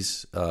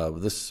 sissies.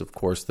 This, of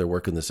course, they're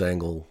working this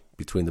angle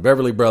between the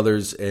Beverly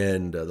Brothers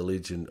and the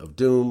Legion of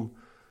Doom,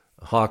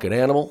 Hawk and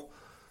Animal.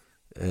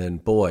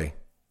 And boy,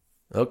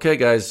 okay,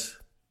 guys,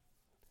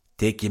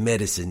 take your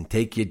medicine,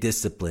 take your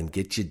discipline,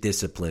 get your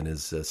discipline,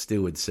 as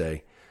Stu would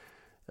say.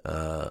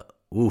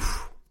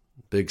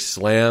 Big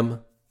slam.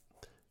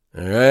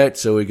 All right,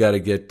 so we got to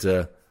get...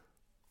 the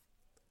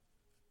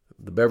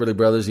Beverly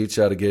Brothers each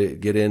ought to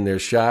get in their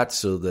shots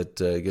so that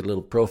get a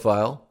little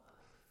profile.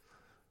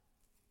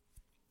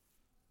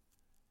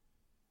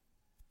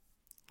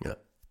 Yeah.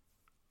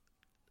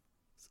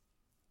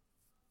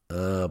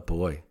 Oh,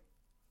 boy.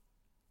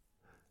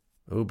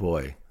 Oh,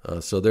 boy.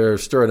 So they're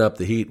stirring up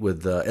the heat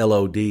with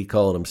LOD,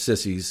 calling them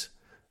sissies.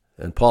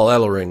 And Paul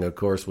Ellering, of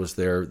course, was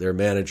their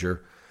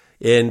manager.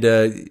 And,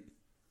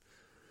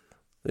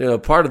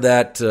 part of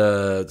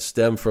that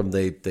stemmed from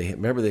they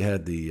remember they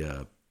had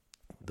the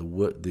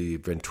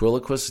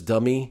ventriloquist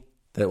dummy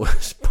that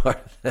was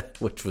part of that,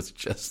 which was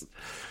just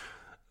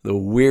the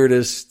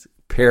weirdest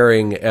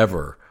pairing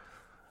ever.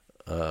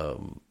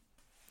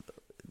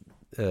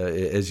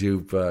 As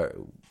we've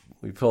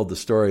told the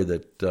story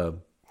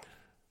that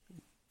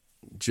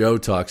Joe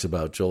talks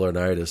about, Joe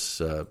Laurinaitis,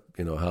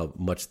 how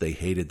much they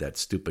hated that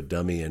stupid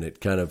dummy, and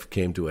it kind of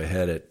came to a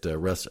head at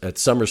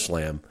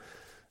SummerSlam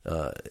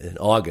in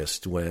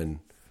August when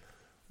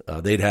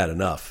they'd had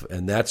enough,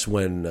 and that's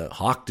when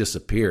Hawk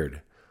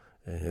disappeared.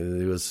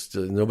 It was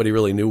nobody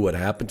really knew what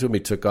happened to him. He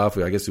took off.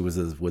 I guess he was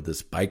with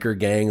this biker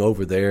gang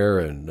over there,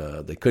 and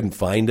they couldn't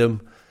find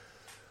him.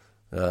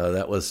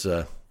 That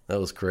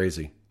was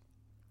crazy.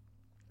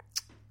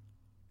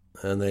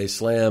 And they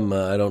slam.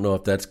 I don't know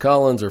if that's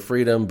Collins or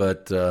Freedom,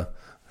 but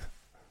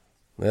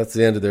that's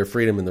the end of their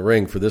freedom in the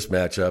ring for this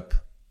matchup,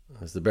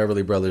 as the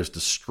Beverly Brothers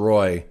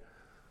destroy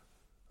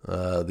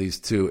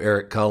these two,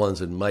 Eric Collins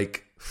and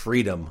Mike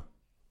Freedom.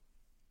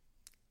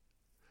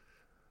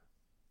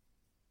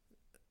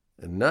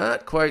 And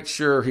not quite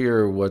sure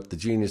here what the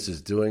genius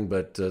is doing,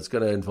 but it's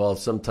going to involve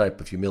some type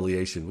of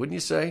humiliation, wouldn't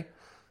you say?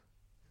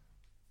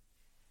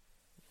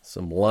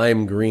 Some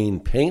lime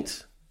green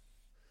paint.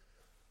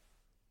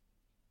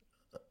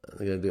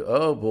 They're going to do,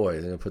 oh boy,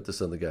 they're going to put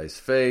this on the guy's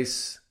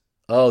face.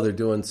 Oh, they're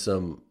doing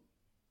some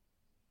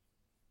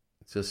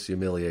just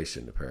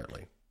humiliation,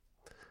 apparently.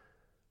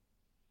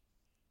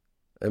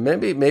 And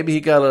maybe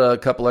he got a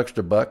couple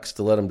extra bucks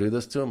to let him do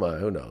this to him.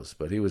 Who knows?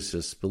 But he was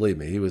just, believe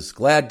me, he was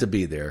glad to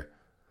be there.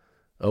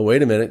 Oh,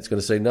 wait a minute. It's going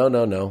to say, no.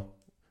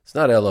 It's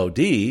not LOD.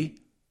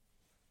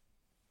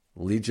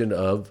 Legion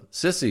of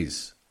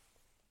Sissies.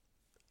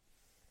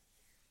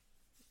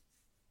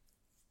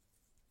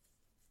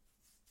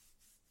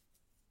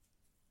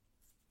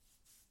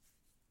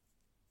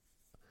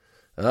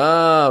 We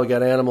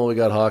got Animal, we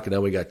got Hawk, and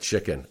now we got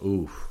Chicken.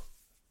 Ooh.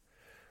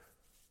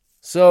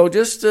 So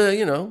just,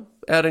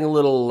 adding a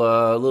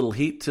little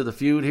heat to the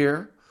feud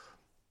here.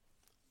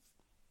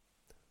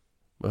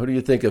 Who do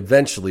you think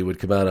eventually would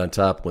come out on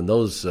top when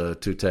those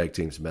two tag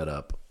teams met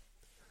up?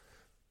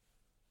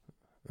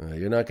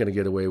 You're not going to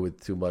get away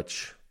with too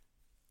much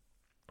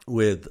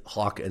with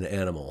Hawk and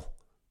Animal.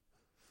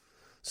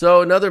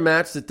 So another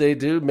match that they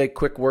do, make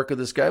quick work of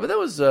this guy. But that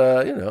was,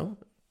 an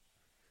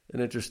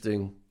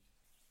interesting...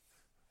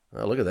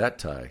 Oh, look at that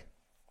tie.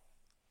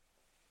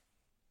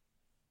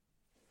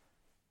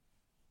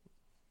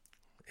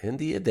 In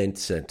the event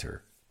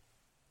center.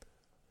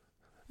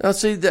 Now,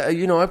 see,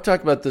 I've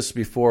talked about this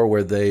before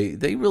where they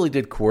really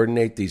did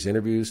coordinate these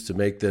interviews to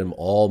make them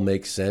all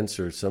make sense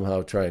or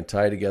somehow try and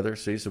tie together.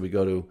 See, so we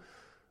go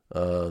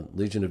to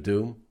Legion of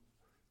Doom,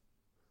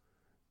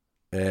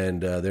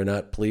 and they're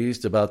not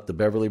pleased about the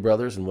Beverly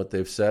Brothers and what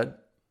they've said.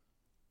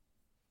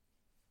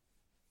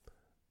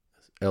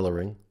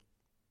 Ellering.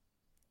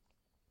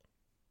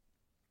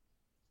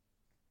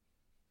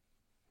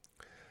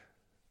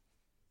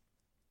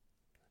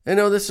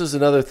 This is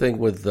another thing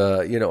with,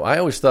 I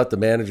always thought the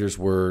managers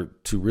were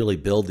to really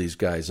build these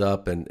guys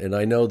up. And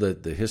I know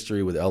that the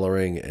history with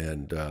Ellering,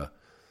 and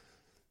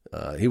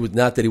he was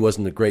not that he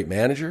wasn't a great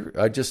manager.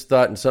 I just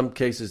thought in some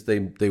cases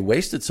they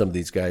wasted some of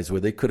these guys where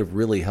they could have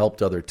really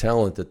helped other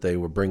talent that they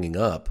were bringing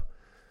up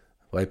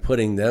by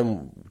putting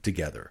them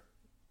together.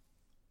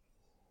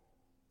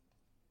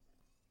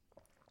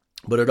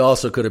 But it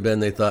also could have been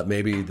they thought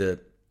maybe that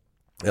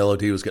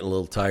LOD was getting a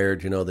little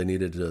tired. They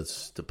needed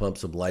to pump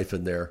some life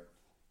in there.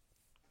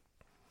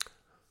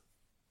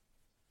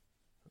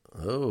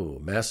 Oh,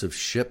 massive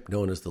ship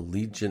known as the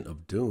Legion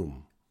of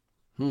Doom.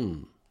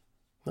 All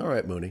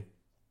right, Mooney.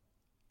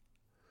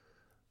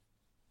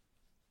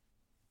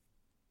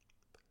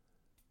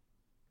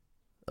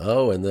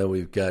 Oh, and then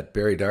we've got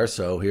Barry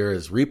Darsow here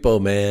as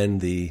Repo Man.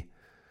 The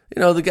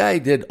guy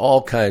did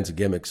all kinds of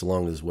gimmicks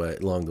along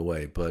the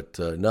way, but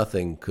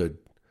nothing could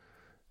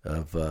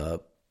have,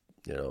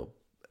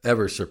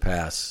 ever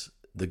surpass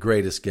the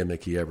greatest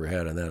gimmick he ever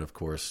had, and that, of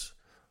course,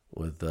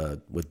 with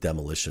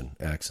Demolition,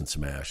 Axe and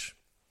Smash.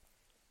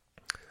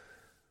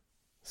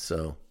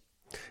 So,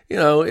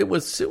 it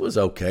was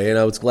okay, and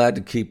I was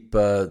glad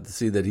to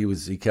see that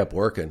he kept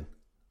working.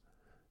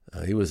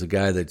 He was a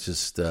guy that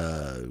just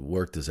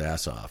worked his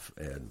ass off,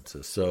 and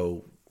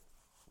so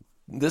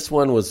this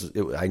one just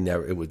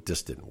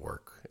didn't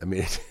work. I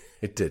mean,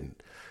 it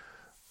didn't.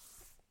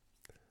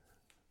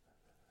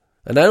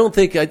 And I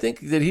think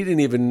that he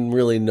didn't even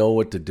really know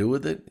what to do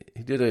with it.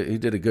 He did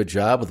a good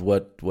job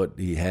with what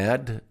he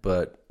had,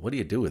 but what do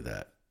you do with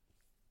that?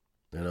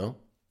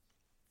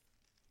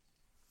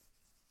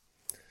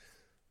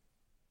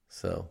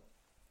 So,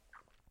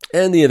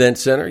 and the event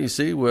center, you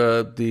see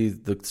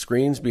the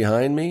screens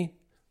behind me.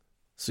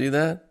 See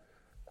that?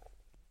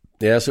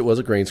 Yes, it was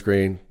a green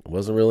screen. It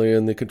wasn't really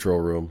in the control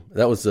room.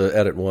 That was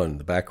edit one,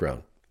 the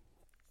background.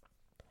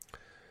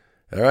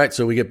 All right,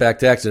 so we get back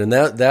to action, and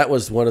that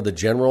was one of the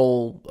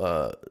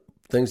general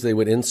things they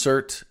would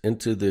insert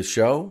into the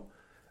show,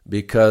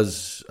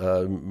 because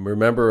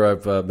remember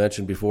I've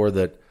mentioned before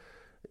that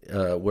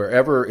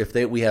wherever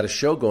we had a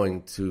show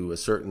going to a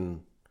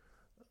certain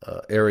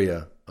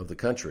area of the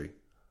country,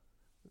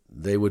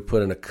 they would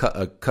put in a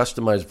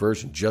customized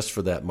version just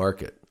for that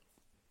market.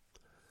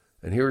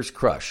 And here's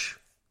Crush.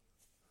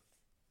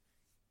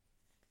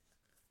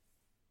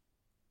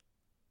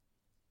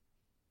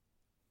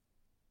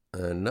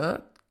 I'm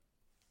not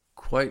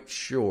quite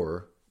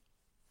sure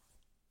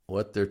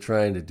what they're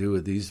trying to do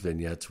with these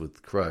vignettes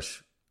with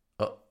Crush.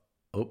 Oh,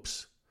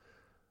 oops.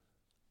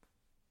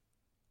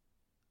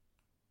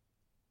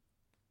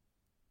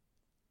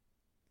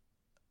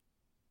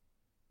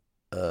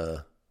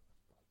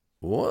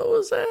 What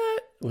was that?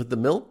 With the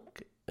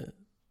milk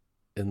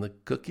and the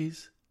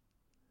cookies?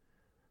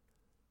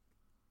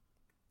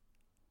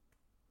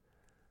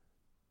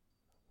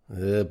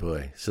 Oh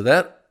boy. So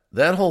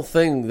that whole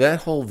thing, that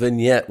whole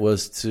vignette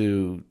was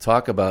to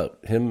talk about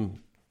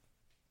him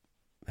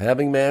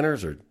having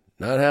manners or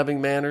not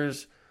having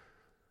manners.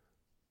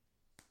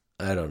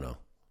 I don't know.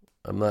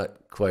 I'm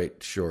not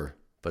quite sure.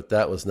 But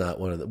that was not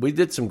one of them. We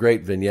did some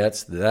great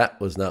vignettes.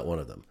 That was not one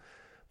of them.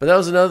 But that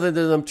was another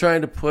that I'm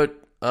trying to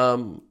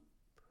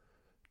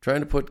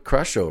put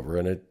Crush over,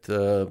 and it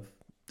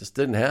just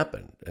didn't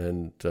happen.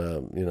 And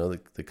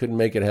they couldn't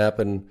make it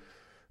happen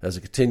as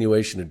a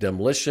continuation of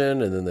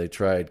Demolition, and then they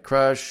tried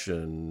Crush,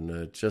 and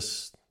it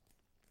just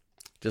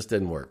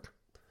didn't work.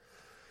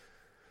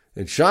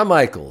 And Shawn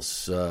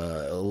Michaels,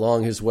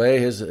 along his way,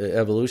 his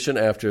evolution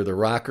after the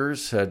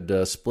Rockers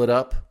had split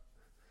up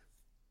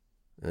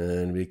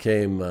and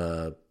became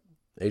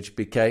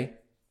HBK,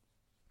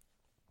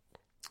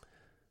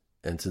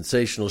 and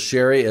Sensational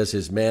Sherry as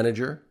his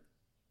manager.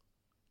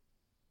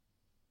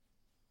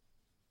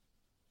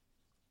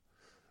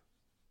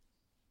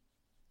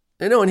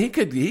 And he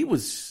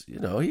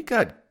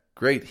got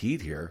great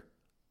heat here.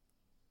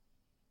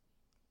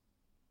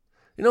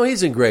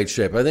 He's in great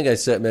shape. I think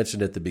I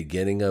mentioned at the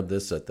beginning of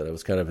this that it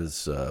was kind of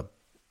his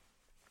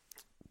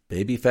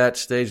baby fat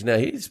stage. Now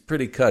he's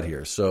pretty cut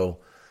here,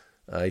 so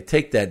I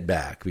take that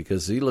back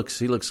because he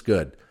looks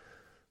good.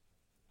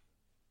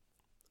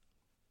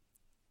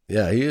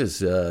 Yeah, he is.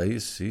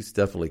 He's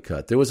definitely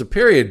cut. There was a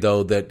period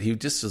though that he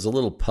just was a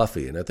little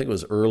puffy, and I think it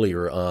was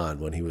earlier on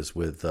when he was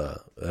with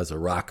as a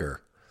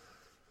rocker.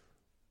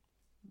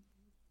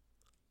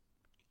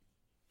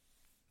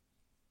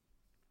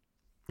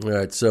 All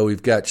right, so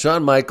we've got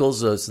Shawn Michaels,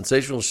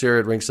 Sensational Sherry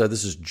at ringside.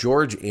 This is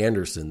George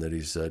Anderson that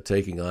he's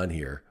taking on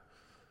here.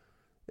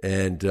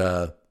 And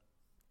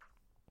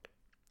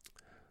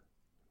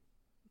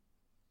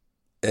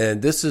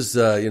And this is,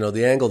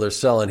 the angle they're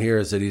selling here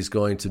is that he's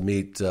going to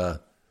meet,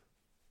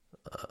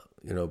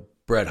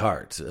 Bret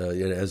Hart.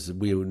 As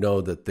we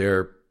know that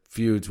their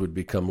feuds would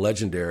become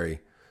legendary.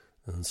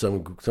 And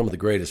some of the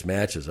greatest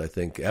matches, I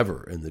think,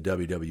 ever in the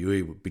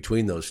WWE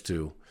between those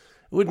two.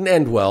 It wouldn't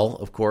end well,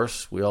 of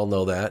course. We all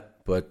know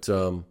that. But,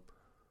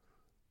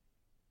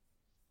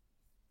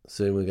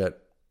 see, we got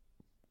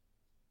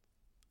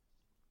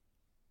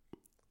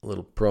a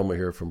little promo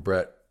here from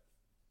Bret.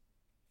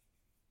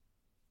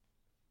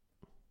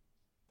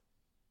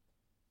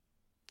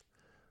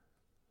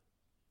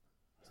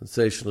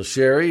 Sensational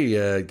Sherry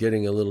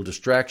getting a little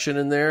distraction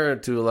in there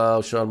to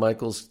allow Shawn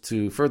Michaels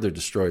to further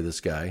destroy this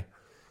guy.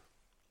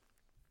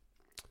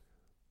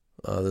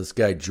 This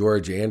guy,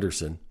 George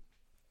Anderson.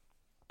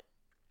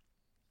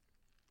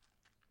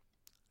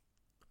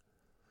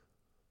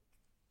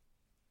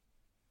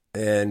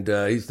 And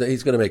he's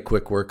going to make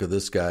quick work of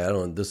this guy.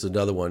 This is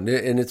another one.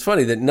 And it's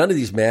funny that none of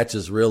these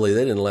matches really,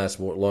 they didn't last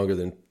longer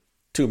than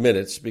 2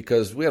 minutes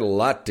because we had a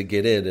lot to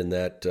get in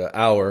that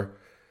hour.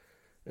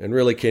 And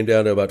really came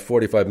down to about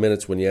 45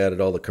 minutes when you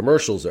added all the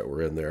commercials that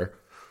were in there.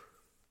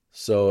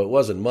 So it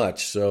wasn't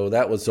much. So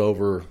that was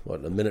over, a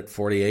minute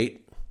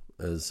 48?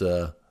 As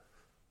he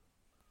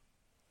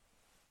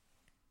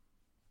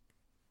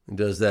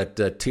does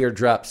that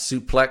teardrop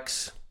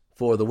suplex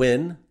for the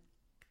win.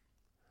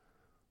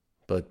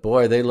 But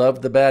boy, they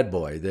loved the bad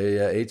boy. They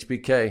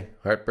HBK,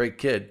 Heartbreak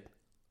Kid.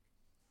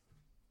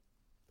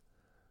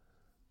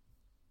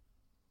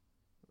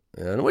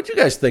 And what do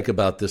you guys think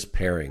about this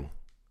pairing?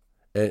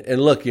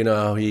 And look,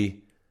 how you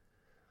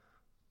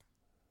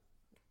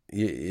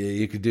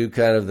could do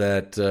kind of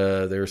that.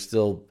 They're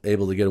still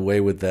able to get away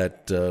with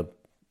that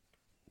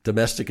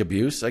domestic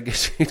abuse, I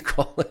guess you'd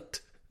call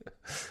it.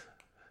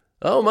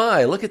 Oh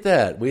my, look at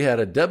that. We had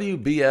a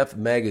WWF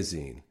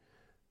magazine.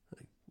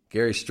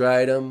 Gary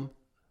Stridham.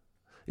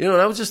 And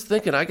I was just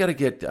thinking, I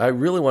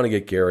really want to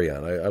get Gary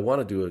on. I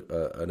want to do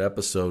an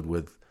episode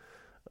with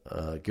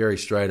Gary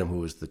Stridham, who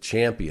was the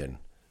champion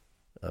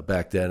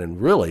back then,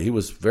 and really, he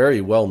was very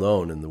well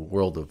known in the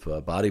world of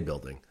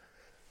bodybuilding.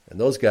 And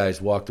those guys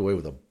walked away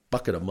with a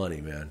bucket of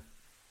money, man.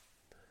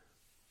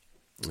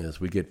 As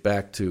we get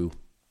back to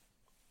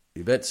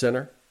Event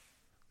Center,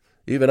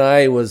 even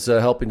I was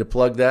helping to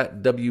plug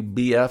that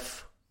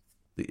WWF,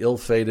 the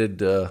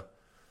ill-fated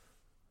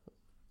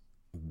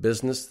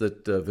business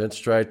that Vince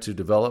tried to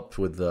develop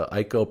with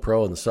Ico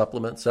Pro and the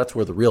supplements. That's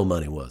where the real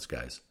money was,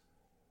 guys.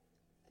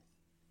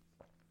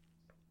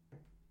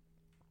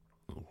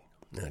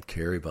 And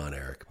Kerry Von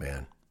Erich,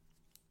 man.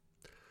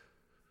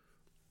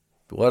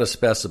 What a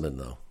specimen,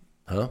 though,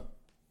 huh?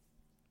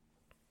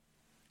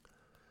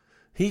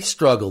 He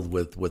struggled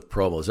with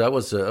promos.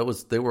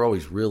 They were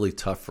always really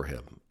tough for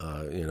him.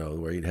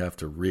 Where he'd have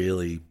to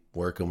really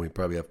work them. We'd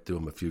probably have to do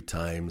them a few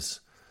times.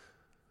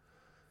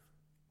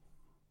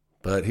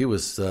 But he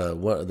was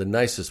one of the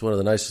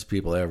nicest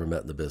people I ever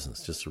met in the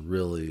business. Just a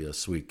really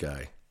sweet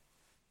guy.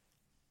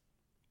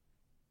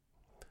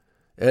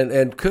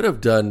 And could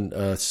have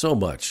done so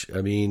much.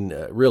 I mean,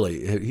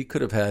 really, he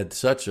could have had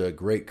such a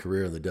great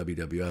career in the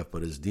WWF,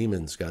 but his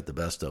demons got the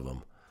best of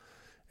him.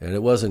 And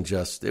it wasn't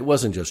just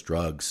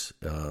drugs.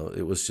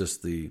 It was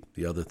just the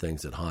other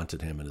things that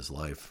haunted him in his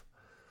life.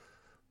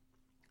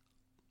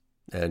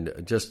 And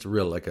just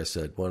like I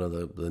said, one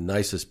of the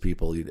nicest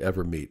people you'd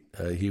ever meet.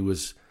 I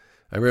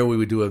remember we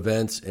would do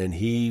events, and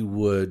he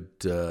would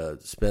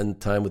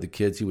spend time with the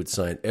kids. He would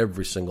sign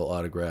every single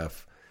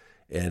autograph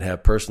and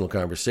have personal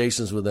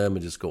conversations with them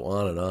and just go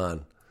on and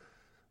on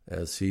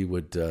as he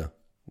would,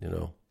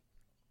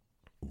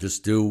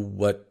 just do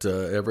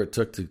whatever it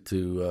took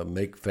to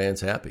make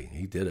fans happy.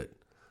 He did it.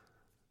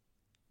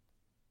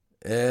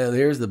 And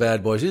here's the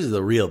bad boys. These are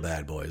the real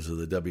bad boys of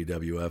the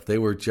WWF. They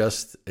were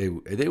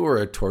they were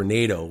a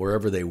tornado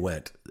wherever they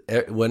went.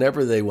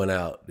 Whenever they went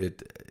out,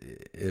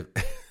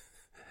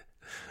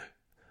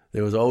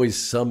 there was always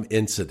some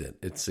incident,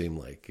 it seemed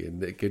like.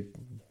 And it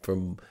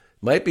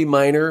might be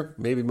minor,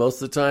 maybe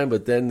most of the time,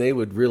 but then they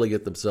would really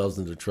get themselves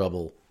into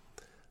trouble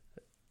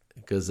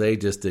because they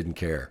just didn't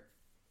care.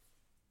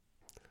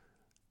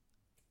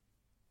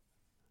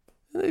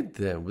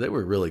 They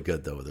were really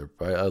good, though.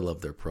 I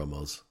love their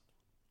promos.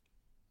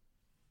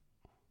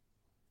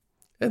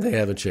 And they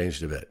haven't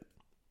changed a bit.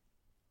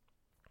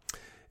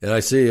 And I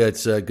see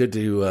it's good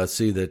to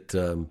see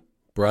that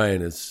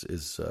Brian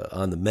is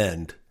on the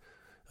mend.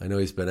 I know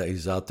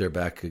he's out there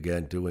back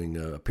again doing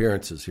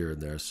appearances here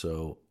and there.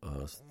 So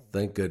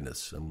thank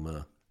goodness.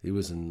 He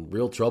was in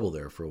real trouble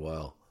there for a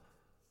while.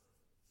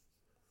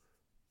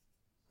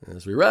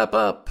 As we wrap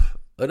up,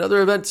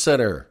 another event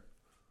center.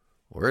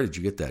 Where did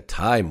you get that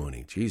tie,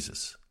 Mooney?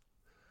 Jesus.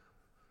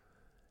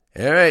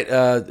 All right,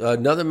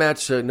 another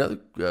match, another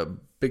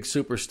big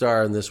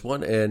superstar in this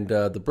one. And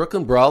the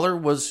Brooklyn Brawler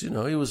was, he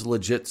was a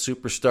legit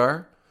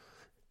superstar.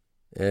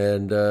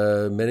 And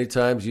many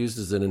times used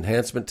as an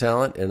enhancement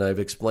talent. And I've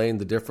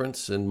explained the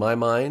difference in my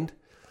mind.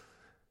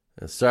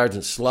 And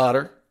Sergeant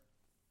Slaughter.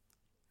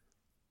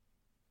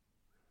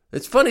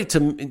 It's funny to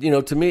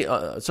me,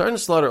 Sergeant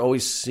Slaughter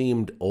always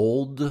seemed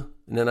old.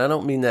 And then I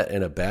don't mean that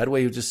in a bad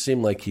way. He just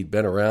seemed like he'd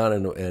been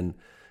around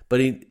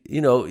but he,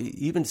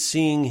 even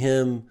seeing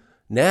him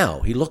now,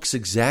 he looks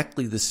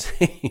exactly the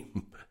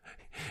same.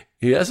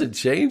 He hasn't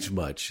changed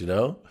much,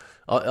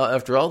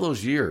 after all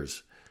those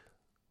years.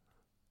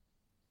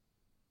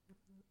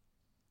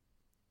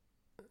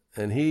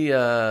 And he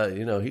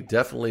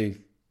definitely,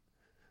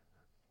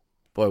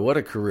 boy, what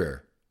a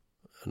career.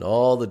 And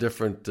all the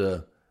different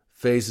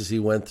phases he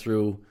went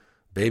through,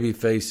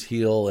 babyface,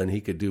 heel, and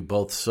he could do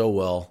both so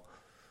well,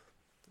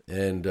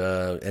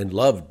 and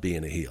loved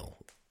being a heel.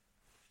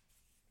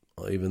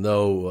 Even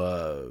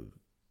though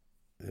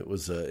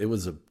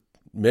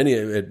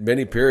at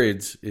many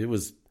periods it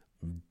was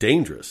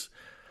dangerous.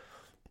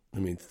 I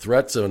mean,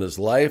 threats on his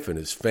life and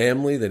his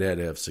family. They had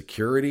to have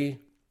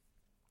security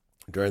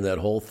during that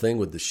whole thing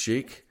with the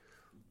Sheik,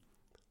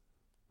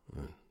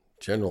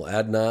 General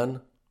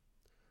Adnan,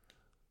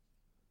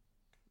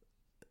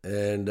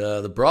 and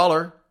the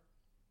Brawler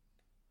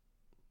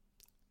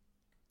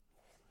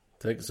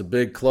taking some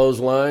big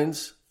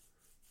clotheslines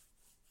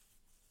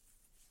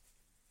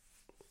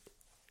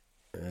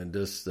and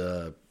just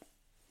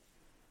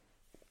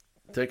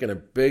taking a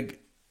big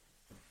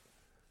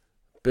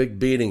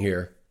beating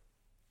here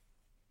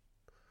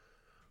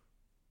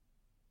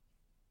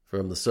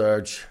from the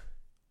Sarge.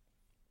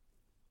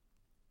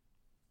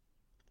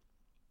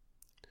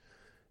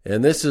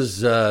 And this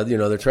is,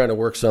 they're trying to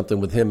work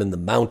something with him in the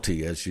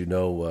Mountie. As you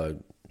know,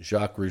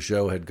 Jacques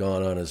Rougeau had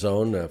gone on his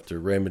own after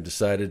Raymond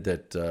decided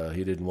that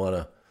he didn't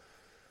want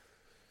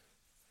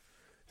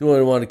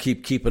to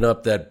keep keeping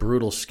up that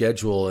brutal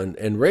schedule.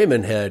 And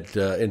Raymond had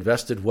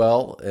invested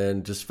well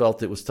and just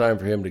felt it was time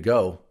for him to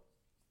go.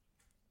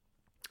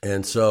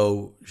 And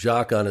so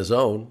Jacques on his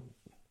own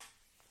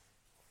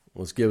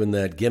was given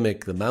that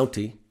gimmick, the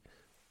Mountie.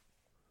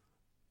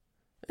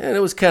 And it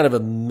was kind of a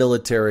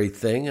military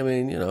thing. I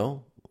mean,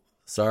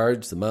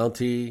 Sarge, the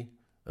Mountie,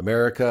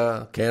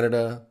 America,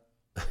 Canada.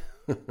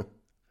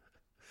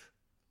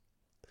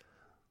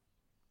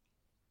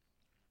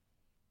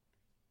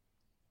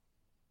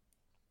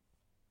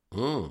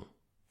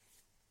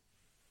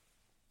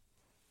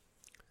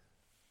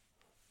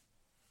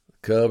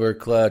 Cobra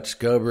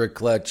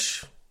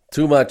clutch.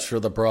 Too much for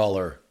the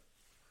Brawler.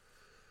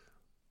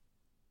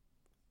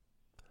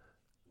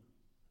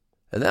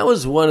 And that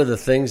was one of the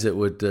things that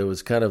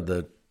was kind of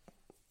the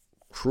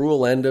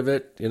cruel end of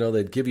it.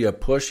 They'd give you a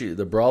push.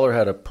 The Brawler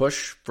had a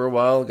push for a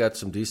while, got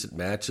some decent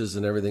matches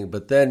and everything.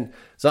 But then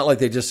it's not like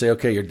they just say,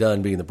 okay, you're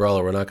done being the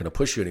Brawler. We're not going to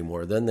push you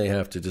anymore. Then they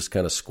have to just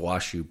kind of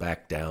squash you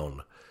back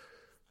down,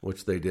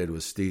 which they did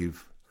with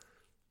Steve,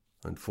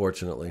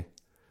 unfortunately.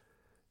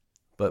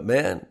 But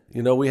man,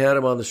 we had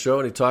him on the show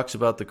and he talks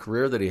about the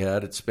career that he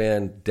had. It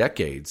spanned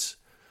decades.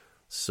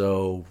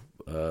 So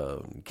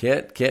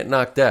can't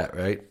knock that,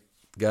 right?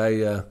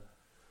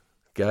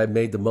 Guy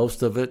made the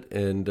most of it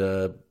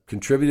and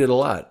contributed a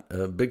lot.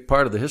 A big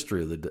part of the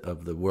history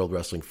of the World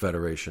Wrestling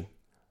Federation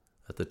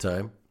at the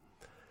time.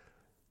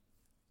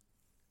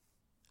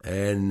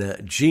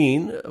 And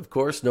Gene, of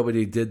course,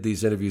 nobody did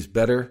these interviews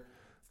better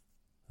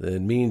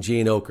than Mean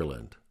Gene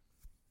Okerlund.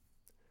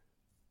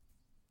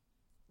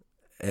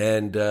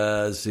 And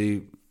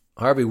Harvey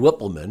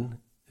Whippleman,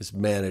 his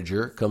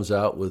manager, comes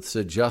out with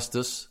Sid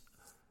Justice.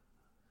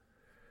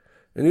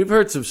 And you've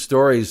heard some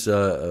stories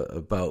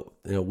about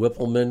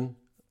Whippleman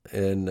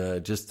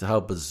and just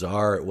how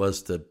bizarre it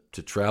was to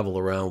travel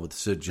around with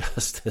Sid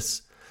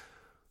Justice.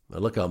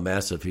 Look how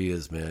massive he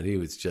is, man. He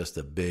was just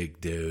a big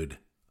dude.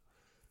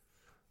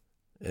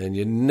 And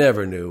you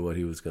never knew what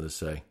he was going to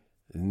say.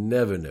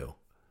 Never knew.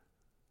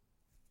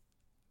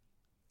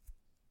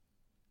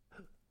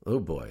 Oh,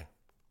 boy.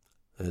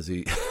 As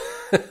he...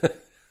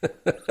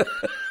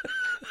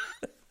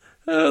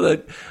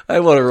 I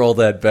want to roll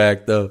that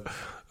back, though,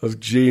 of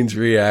Gene's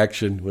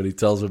reaction when he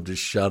tells him to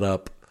shut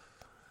up.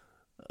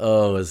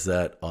 Oh, is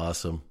that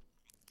awesome.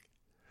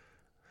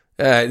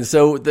 And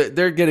so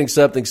they're getting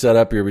something set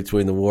up here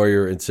between the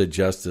Warrior and Sid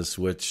Justice,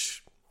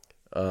 which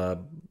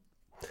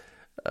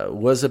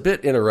was a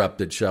bit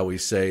interrupted, shall we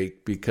say,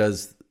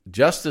 because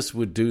Justice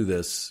would do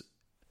this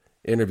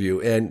interview.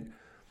 And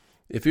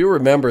if you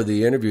remember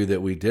the interview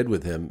that we did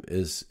with him,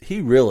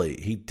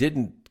 he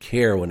didn't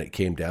care when it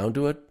came down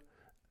to it.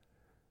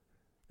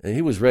 And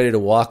he was ready to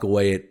walk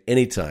away at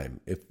any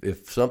time.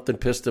 If something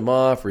pissed him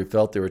off or he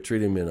felt they were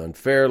treating him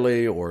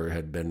unfairly or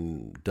had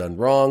been done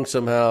wrong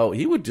somehow,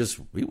 he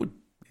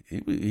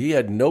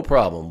had no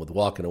problem with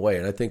walking away.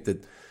 And I think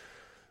that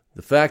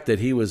the fact that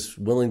he was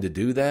willing to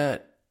do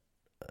that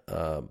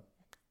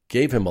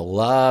gave him a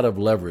lot of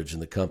leverage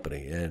in the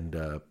company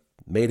and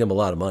made him a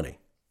lot of money.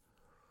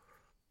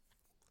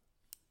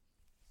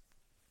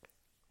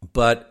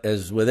 But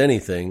as with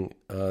anything,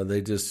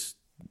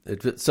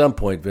 at some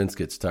point Vince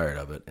gets tired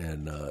of it,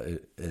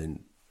 and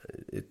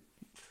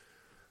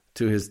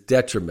to his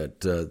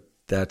detriment,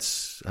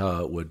 that's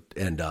how it would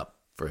end up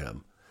for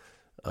him.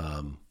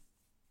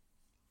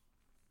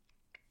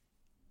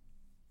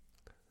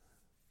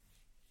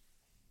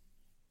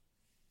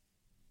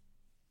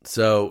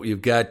 So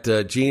you've got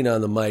Gene on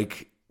the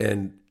mic,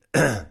 and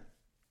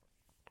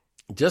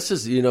just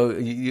as you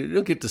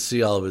don't get to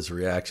see all of his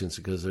reactions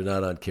because they're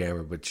not on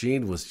camera, but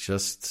Gene was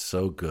just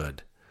so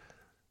good.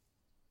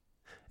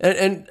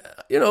 And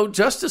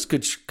Justice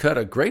could cut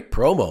a great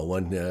promo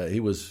when he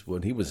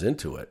was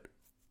into it.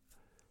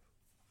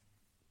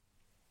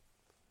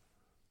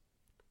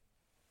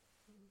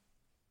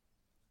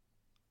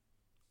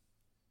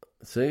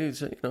 See,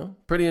 it's,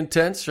 pretty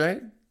intense,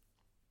 right?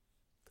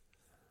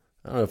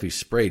 I don't know if he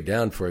sprayed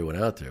down before he went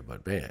out there,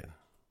 but man,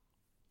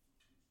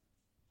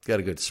 got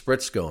a good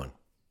spritz going.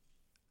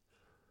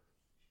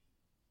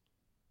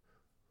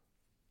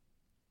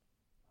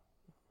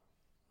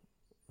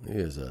 He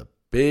is a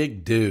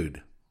big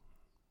dude.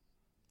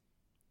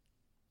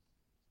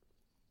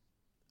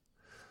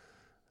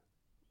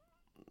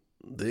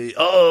 The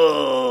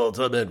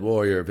Ultimate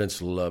Warrior.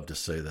 Vince loved to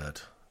say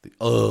that. The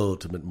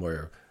Ultimate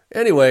Warrior.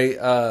 Anyway,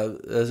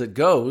 as it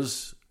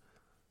goes,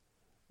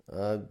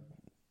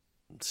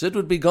 Sid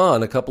would be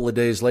gone a couple of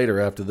days later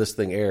after this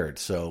thing aired.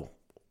 So,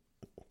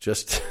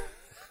 just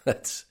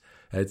that's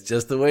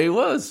just the way he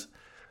was.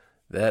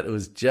 That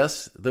was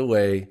just the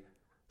way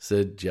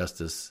Sid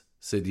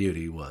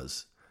Udy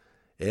was,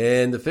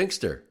 and the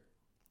Finkster.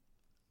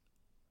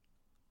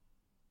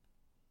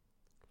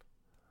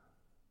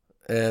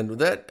 And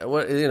that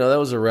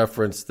was a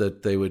reference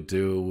that they would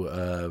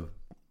do.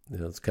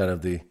 It's kind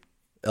of the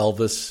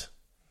Elvis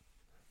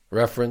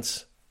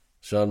reference.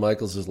 Shawn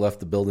Michaels has left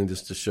the building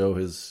just to show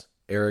his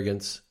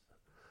arrogance.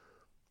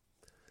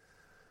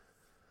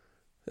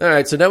 All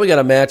right, so now we got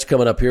a match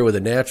coming up here with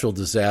the Natural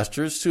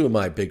Disasters, two of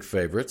my big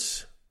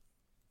favorites,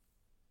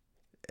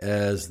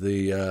 as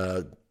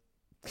the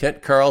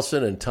Kent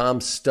Carlson and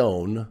Tom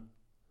Stone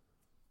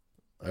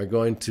are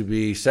going to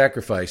be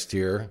sacrificed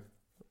here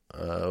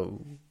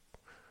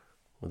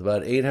with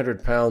about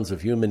 800 pounds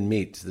of human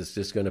meat that's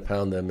just going to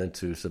pound them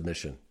into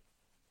submission.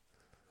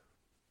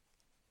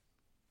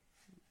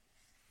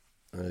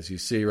 As you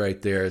see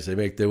right there, as they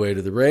make their way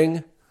to the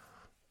ring,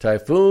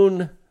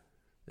 Typhoon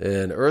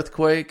and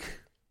Earthquake,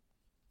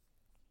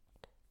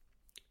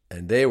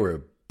 and they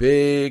were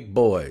big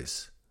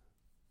boys.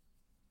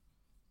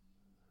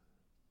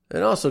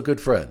 And also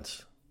good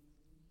friends.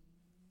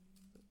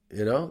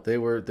 They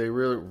were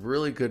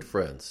really good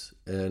friends.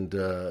 And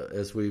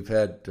as we've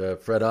had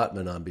Fred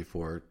Ottman on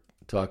before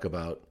talk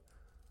about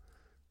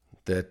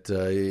that,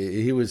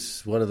 he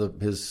was one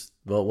of his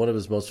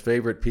most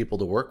favorite people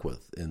to work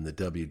with in the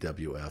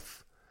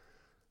WWF.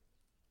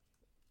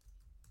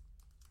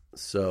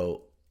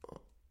 So,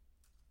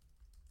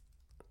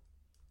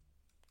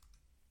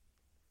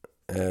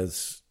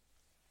 as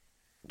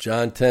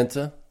John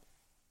Tenta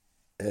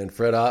and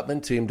Fred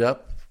Ottman teamed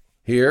up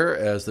here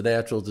as the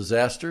Natural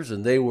Disasters,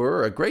 and they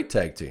were a great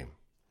tag team.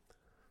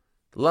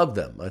 Loved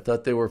them. I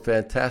thought they were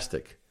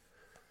fantastic.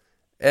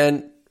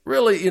 And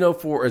really,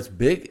 for as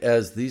big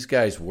as these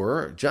guys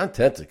were, John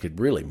Tenta could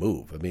really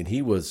move. I mean,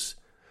 he was,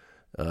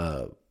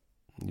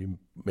 you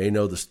may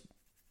know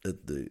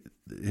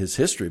his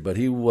history, but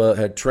he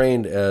had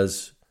trained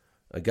as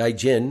a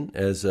gaijin,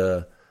 as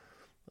a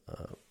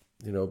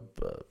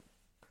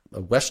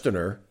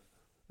Westerner,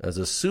 as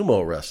a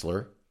sumo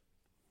wrestler.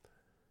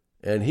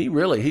 And he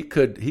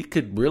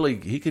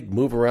could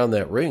move around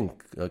that ring,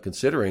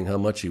 considering how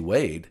much he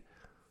weighed.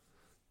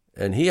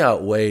 And he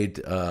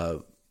outweighed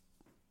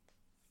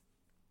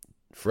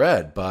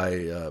Fred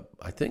by,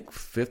 I think,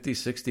 50,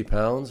 60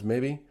 pounds,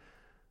 maybe.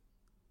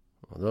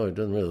 Although it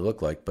doesn't really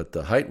look like, but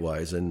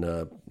height-wise.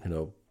 And,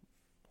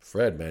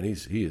 Fred, man,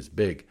 he is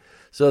big.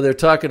 So they're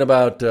talking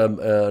about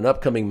an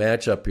upcoming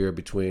matchup here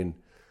between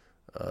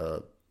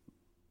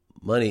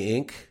Money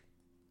Inc.,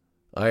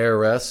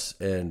 IRS,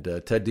 and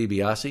Ted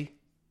DiBiase.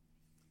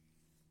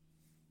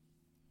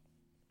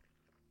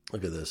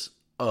 Look at this.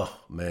 Oh,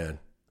 man.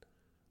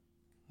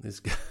 These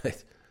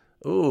guys.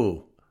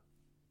 Ooh.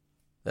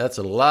 That's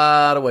a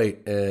lot of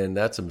weight, and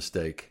that's a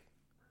mistake.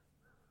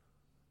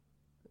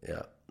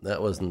 Yeah,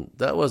 that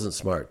wasn't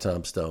smart,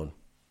 Tom Stone.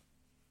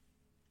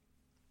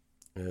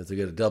 As they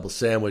get a double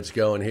sandwich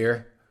going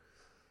here.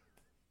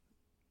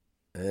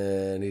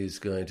 And he's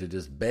going to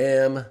just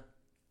bam.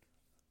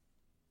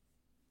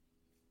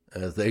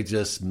 As they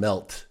just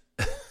melt.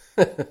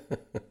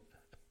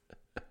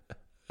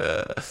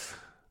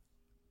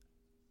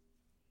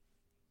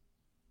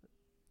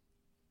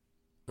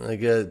 I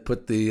got to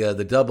put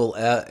the double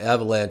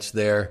avalanche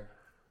there.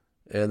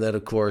 And then,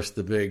 of course,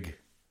 the big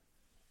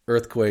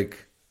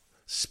earthquake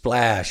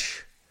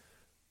splash.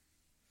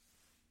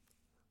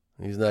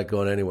 He's not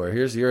going anywhere.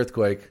 Here's the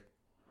earthquake.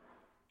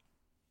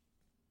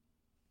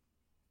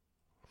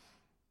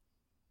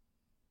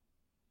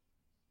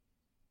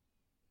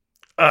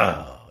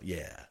 Oh,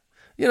 yeah.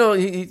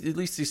 At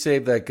least he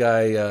saved that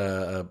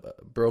guy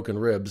broken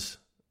ribs.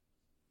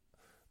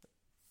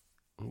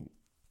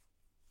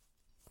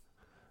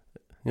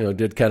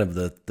 Did kind of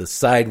the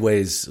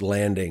sideways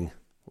landing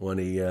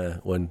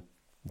when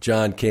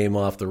John came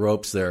off the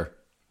ropes there.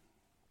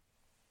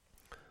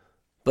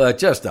 But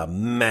just a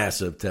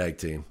massive tag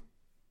team.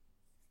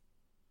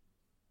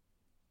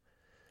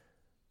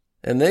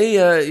 And they,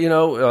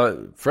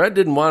 Fred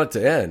didn't want it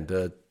to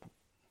end.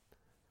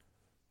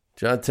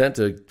 John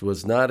Tenta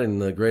was not in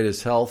the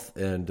greatest health,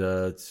 and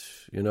who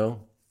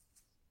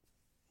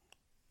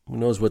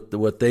knows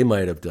what they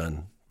might have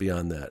done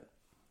beyond that.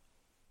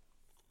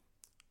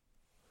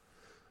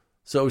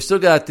 So we still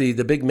got the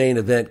big main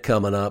event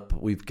coming up.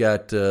 We've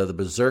got the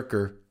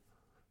Berserker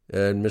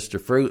and Mr.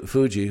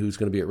 Fuji, who's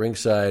going to be at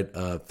ringside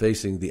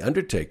facing The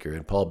Undertaker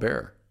and Paul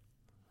Bearer.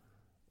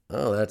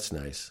 Oh, that's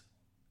nice.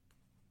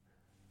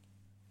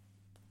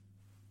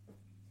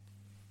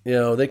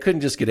 They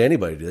couldn't just get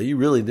anybody to do that. You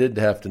really did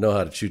have to know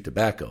how to chew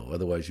tobacco.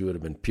 Otherwise, you would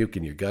have been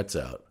puking your guts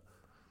out.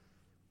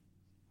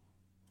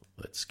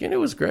 But Skinner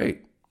was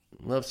great.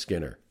 Love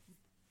Skinner.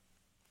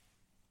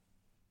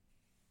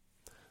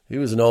 He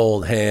was an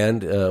old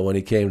hand when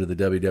he came to the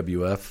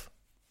WWF.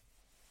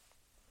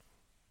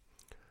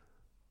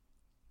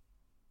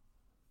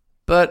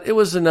 But it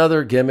was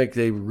another gimmick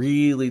they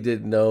really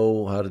didn't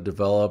know how to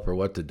develop or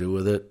what to do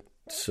with it.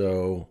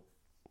 So,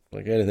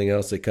 like anything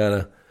else, they kind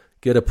of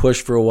get a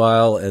push for a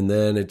while, and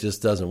then it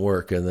just doesn't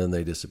work, and then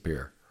they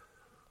disappear.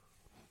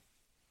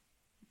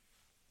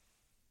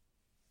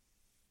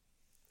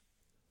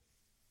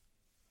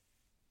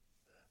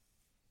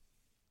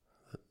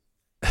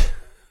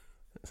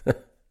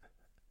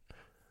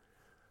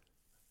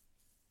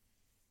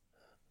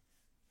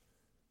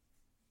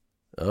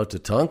 Oh,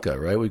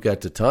 Tatanka, right? We've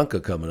got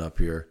Tatanka coming up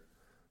here.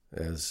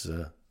 Yeah.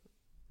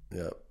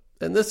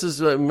 And this is,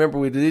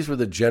 remember, these were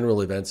the general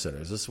event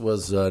centers. This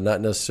was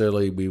not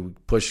necessarily, we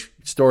would push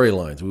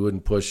storylines. We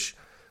wouldn't push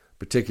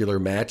particular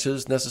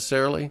matches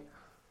necessarily.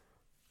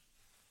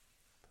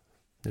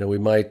 We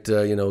might,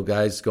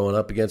 guys going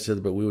up against each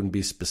other, but we wouldn't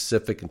be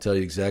specific and tell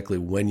you exactly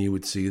when you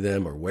would see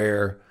them or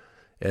where.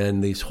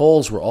 And these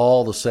holes were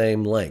all the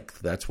same length.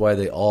 That's why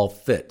they all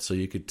fit. So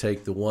you could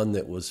take the one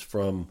that was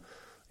from,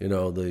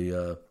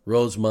 the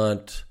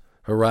Rosemont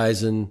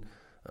Horizon,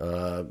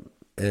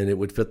 and it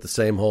would fit the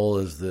same hole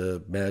as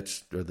the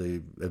match or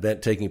the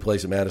event taking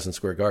place at Madison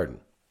Square Garden.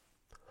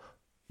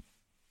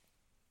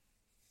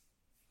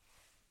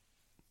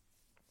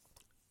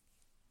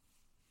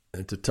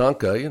 And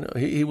Tatanka,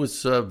 he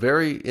was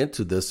very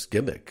into this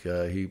gimmick.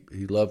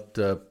 He loved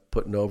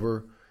putting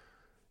over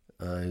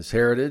his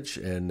heritage,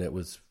 and it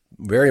was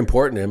very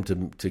important to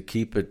him to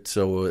keep it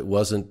so it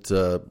wasn't,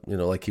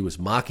 like he was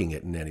mocking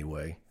it in any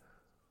way.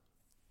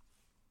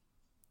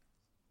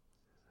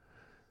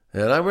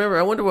 And I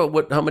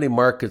wonder how many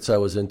markets I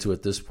was into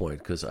at this point,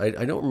 because I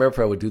don't remember if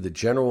I would do the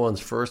general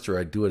ones first or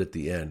I'd do it at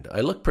the end.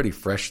 I look pretty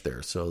fresh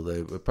there, so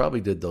they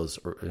probably did those,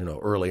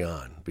 early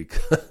on,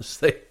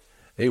 because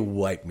they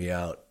wiped me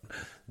out.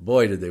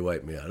 Boy, did they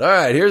wipe me out. All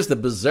right, here's the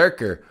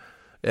Berserker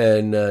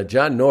and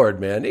John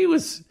Nord, man. He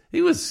was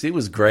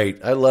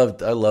great. I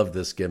loved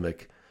this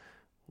gimmick.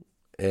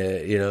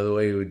 The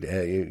way he would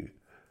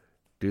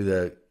do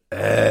the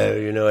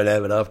and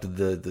have it off to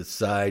the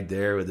side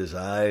there with his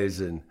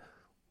eyes, and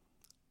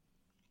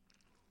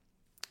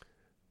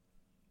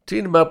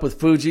teamed him up with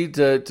Fuji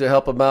to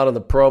help him out on the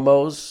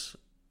promos,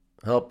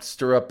 helped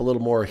stir up a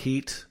little more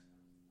heat,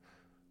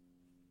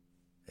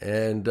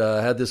 and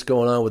had this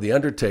going on with The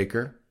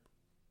Undertaker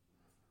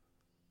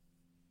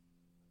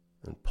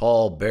and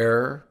Paul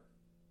Bearer.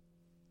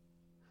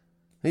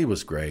 He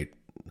was great.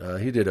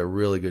 He did a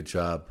really good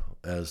job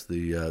as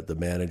the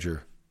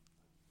manager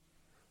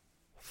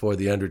for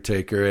The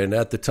Undertaker. And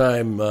at the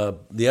time,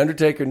 The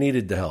Undertaker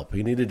needed the help.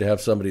 He needed to have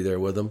somebody there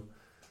with him.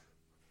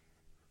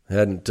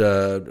 Had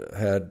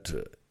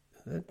gotten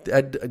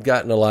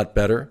a lot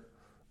better,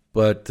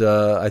 but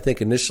I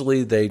think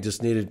initially they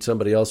just needed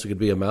somebody else who could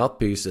be a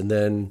mouthpiece, and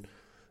then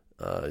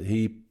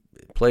he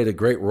played a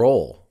great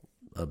role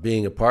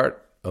being a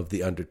part of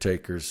The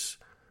Undertaker's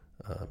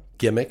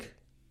gimmick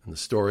and the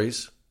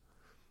stories.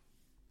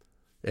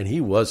 And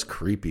he was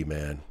creepy,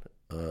 man.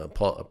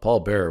 Paul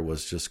Bearer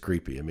was just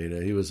creepy. I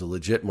mean, he was a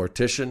legit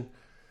mortician,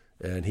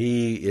 and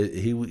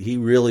he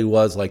really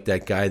was like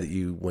that guy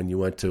that when you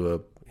went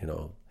to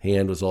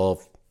hand was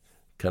all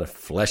kind of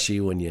fleshy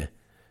when you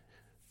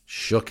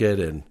shook it,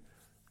 and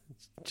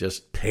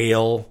just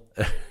pale.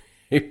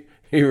 he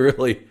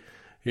really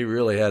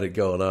had it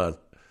going on.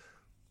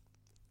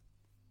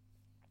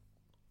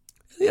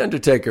 The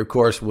Undertaker, of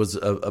course, was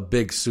a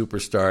big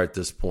superstar at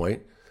this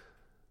point,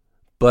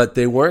 but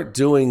they weren't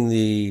doing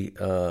the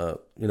where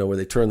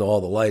they turned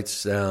all the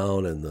lights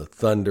down and the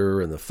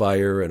thunder and the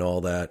fire and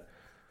all that.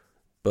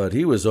 But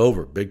he was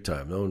over big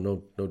time.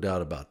 No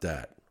doubt about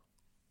that.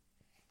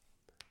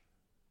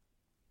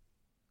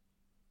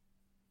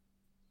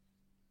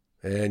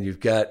 And you've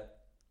got,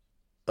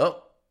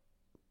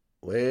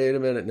 wait a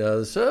minute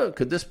now.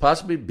 Could this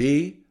possibly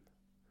be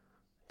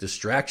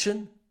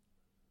distraction?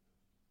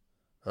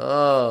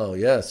 Oh,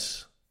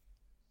 yes.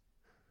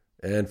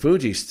 And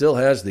Fuji still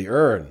has the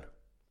urn.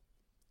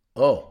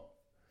 Oh.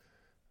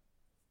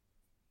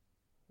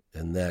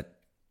 And that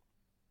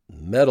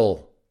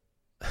metal.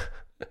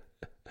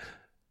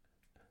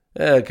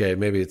 Okay,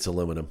 maybe it's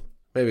aluminum.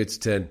 Maybe it's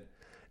tin.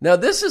 Now,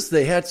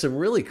 they had some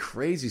really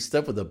crazy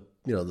stuff with the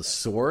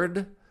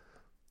sword.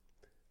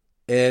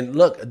 And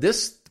look,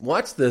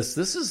 watch this.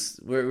 This is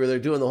where they're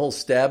doing the whole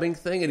stabbing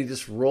thing, and he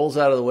just rolls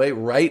out of the way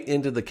right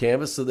into the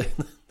canvas. So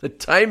the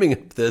timing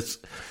of this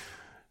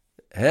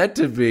had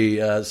to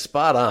be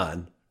spot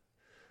on.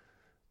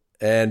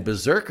 And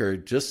Berserker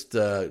just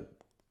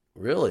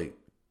really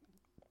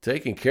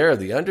taking care of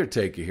the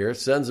Undertaker here,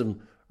 sends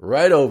him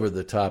right over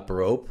the top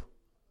rope.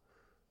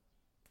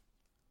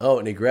 Oh,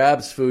 and he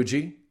grabs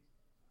Fuji,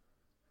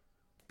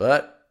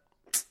 but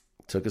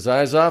took his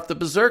eyes off the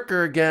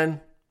Berserker again.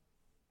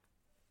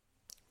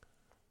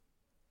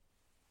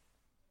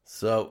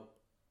 So,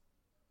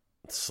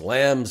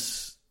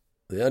 slams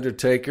the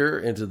Undertaker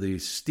into the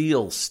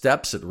steel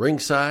steps at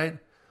ringside.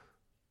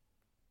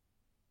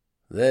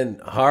 Then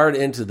hard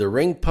into the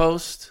ring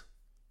post.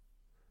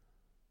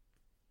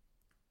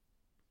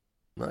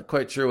 Not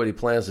quite sure what he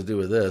plans to do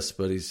with this,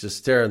 but he's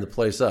just tearing the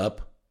place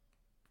up.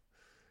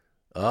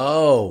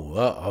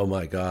 Oh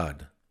my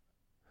God.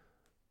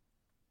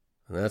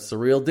 And that's the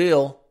real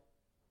deal.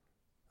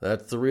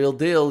 That's the real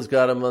deal. He's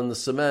got him on the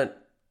cement.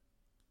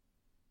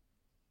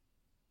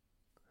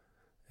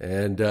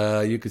 And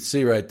you could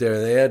see right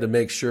there, they had to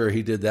make sure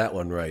he did that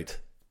one right.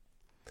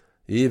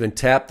 You even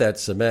tap that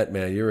cement,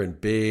 man, you're in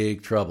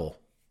big trouble.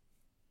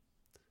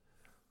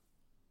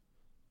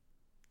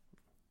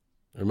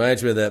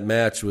 Reminds me of that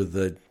match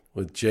with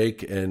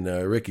Jake and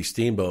Ricky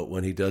Steamboat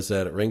when he does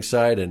that at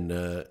ringside,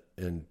 and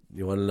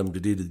you wanted him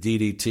to do the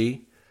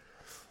DDT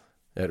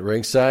at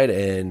ringside,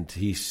 and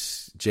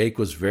Jake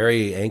was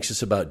very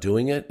anxious about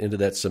doing it into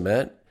that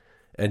cement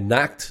and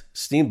knocked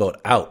Steamboat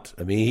out.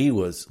 I mean, he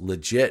was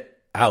legit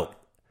out.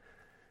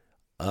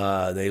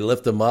 They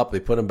lift him up, they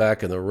put him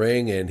back in the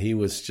ring, and he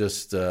was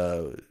just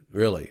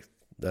really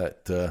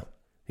that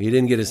he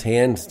didn't get his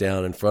hands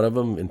down in front of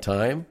him in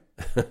time.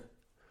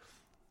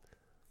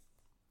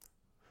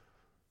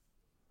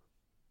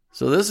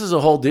 So this is a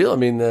whole deal. I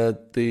mean,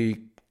 the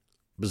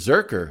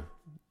Berserker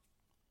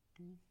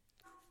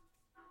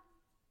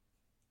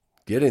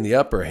getting the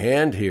upper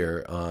hand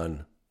here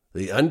on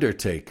the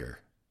Undertaker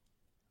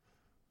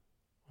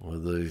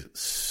with the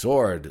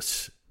sword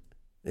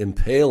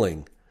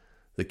impaling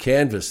the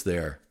canvas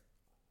there.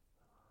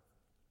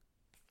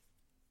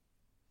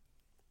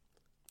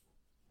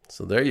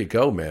 So there you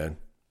go, man.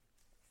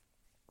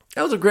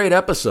 That was a great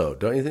episode,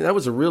 don't you think? That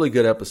was a really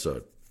good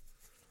episode.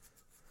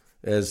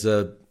 As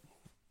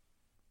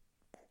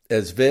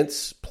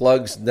Vince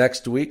plugs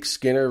next week,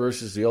 Skinner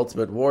versus the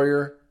Ultimate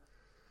Warrior.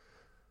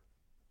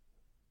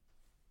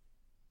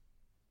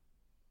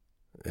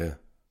 Yeah.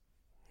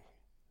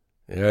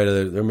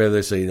 Remember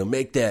they say, you got to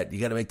make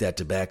that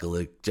tobacco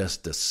look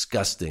just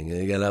disgusting.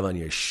 And you got to have on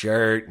your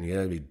shirt, and you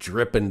got to be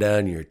dripping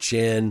down your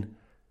chin.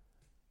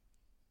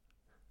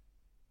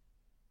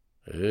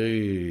 Hey,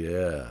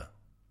 yeah.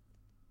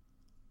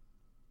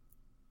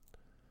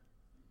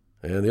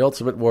 And the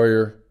Ultimate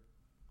Warrior.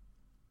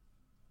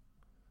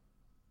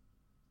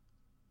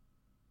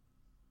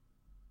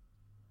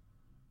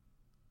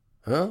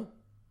 Huh?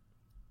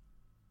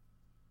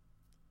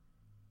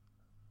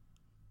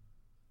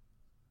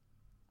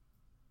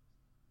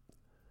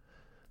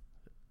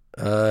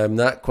 I'm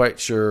not quite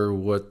sure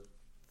what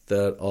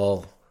that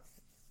all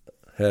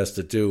has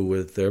to do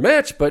with their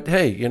match, but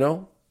hey,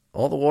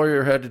 all the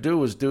Warrior had to do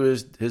was do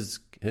his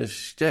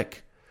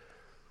shtick.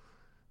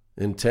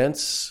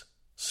 Intense,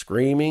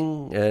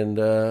 screaming, and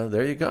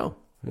there you go.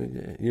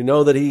 You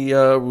know that he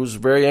was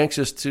very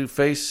anxious to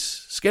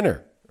face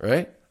Skinner,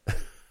 right?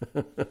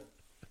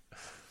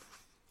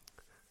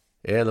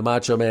 And the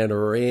Macho Man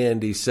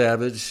Randy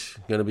Savage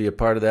going to be a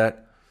part of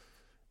that,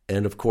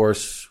 and of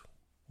course,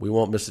 we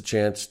won't miss a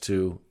chance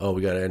to. Oh,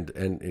 we got to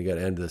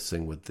end this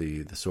thing with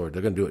the sword.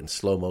 They're going to do it in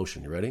slow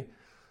motion. You ready?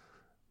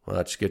 Well,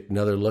 let's get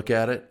another look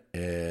at it.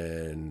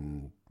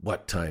 And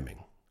what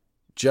timing?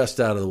 Just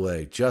out of the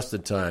way, just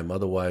in time.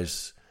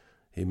 Otherwise,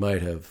 he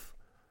might have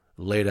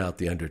laid out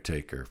the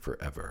Undertaker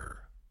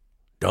forever.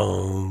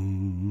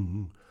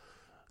 Dong,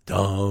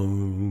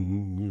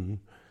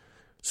 dong.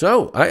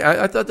 So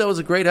I thought that was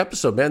a great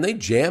episode, man. They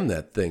jammed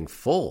that thing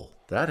full.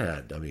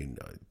 God,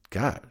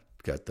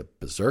 got the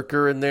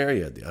Berserker in there.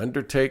 You had the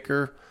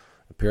Undertaker,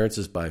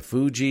 appearances by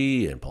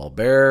Fuji and Paul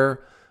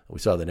Bearer. We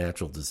saw the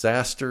Natural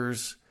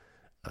Disasters,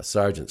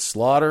 Sergeant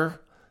Slaughter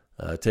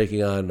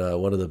taking on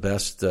one of the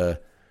best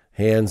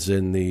hands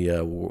in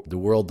the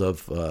world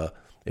of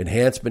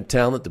enhancement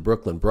talent, the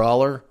Brooklyn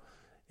Brawler,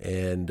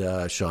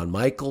 and Shawn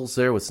Michaels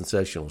there with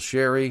Sensational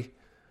Sherry.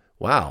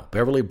 Wow,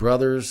 Beverly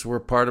Brothers were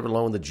part of it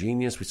along with the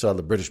Genius. We saw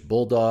the British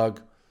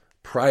Bulldog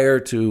prior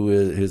to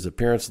his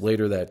appearance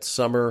later that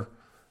summer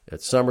at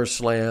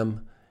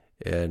SummerSlam,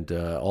 and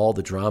all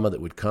the drama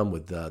that would come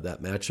with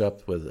that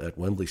matchup at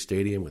Wembley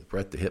Stadium with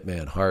Bret the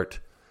Hitman Hart.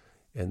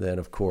 And then,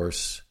 of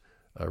course,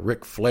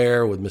 Ric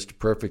Flair with Mr.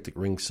 Perfect at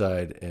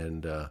ringside.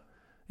 And, that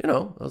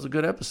was a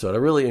good episode. I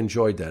really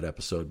enjoyed that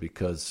episode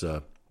because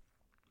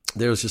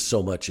there was just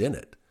so much in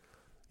it.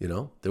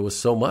 There was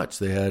so much.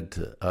 They had,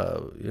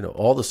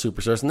 all the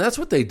superstars. And that's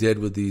what they did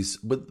with these,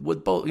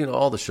 with both,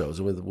 all the shows,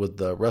 with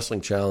the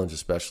Wrestling Challenge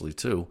especially,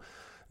 too.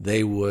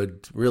 They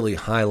would really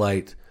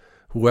highlight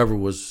whoever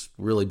was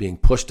really being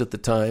pushed at the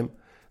time.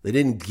 They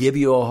didn't give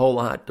you a whole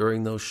lot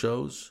during those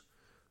shows.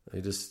 They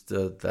just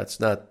that's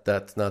not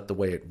the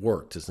way it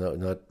worked. It's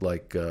not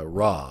like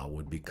Raw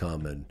would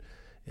become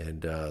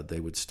and they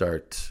would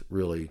start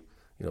really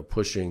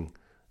pushing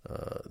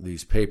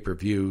these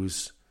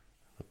pay-per-views,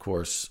 of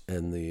course,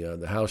 and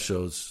the house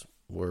shows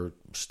were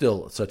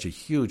still such a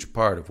huge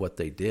part of what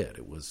they did.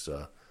 It was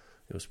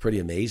pretty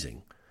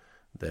amazing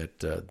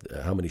that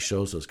how many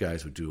shows those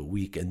guys would do a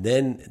week, and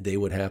then they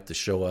would have to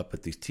show up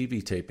at these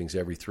TV tapings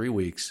every 3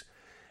 weeks.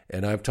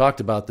 And I've talked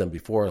about them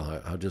before,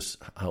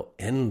 how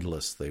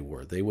endless they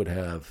were. They would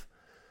have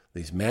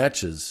these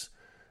matches,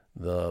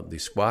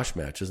 these squash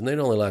matches, and they'd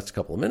only last a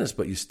couple of minutes,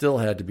 but you still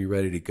had to be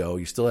ready to go.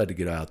 You still had to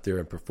get out there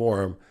and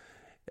perform.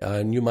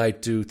 And you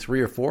might do 3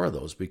 or 4 of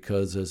those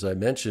because, as I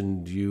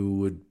mentioned,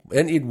 you'd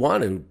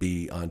want to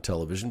be on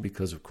television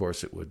because, of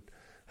course, it would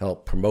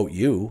help promote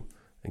you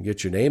and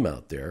get your name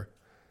out there.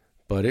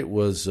 But it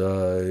was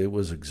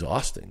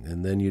exhausting.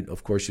 And then you'd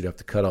have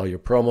to cut all your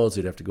promos.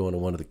 You'd have to go into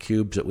one of the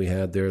cubes that we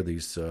had there,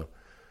 these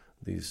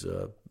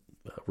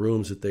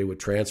rooms that they would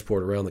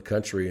transport around the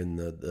country in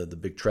the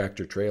big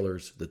tractor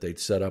trailers that they'd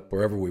set up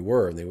wherever we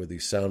were. And they were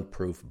these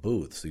soundproof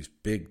booths, these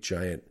big,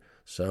 giant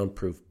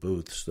soundproof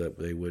booths that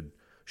they would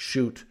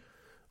shoot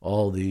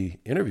all the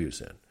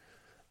interviews in.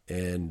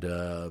 And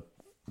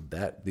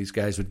these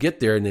guys would get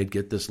there and they'd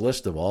get this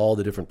list of all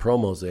the different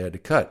promos they had to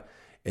cut.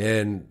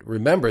 And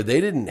remember, they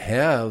didn't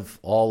have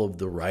all of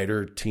the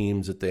writer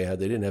teams that they had.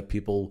 They didn't have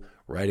people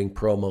writing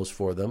promos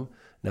for them.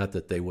 Not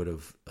that they would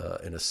have,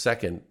 in a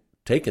second,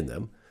 taken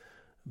them.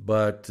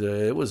 But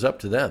it was up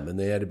to them. And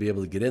they had to be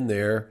able to get in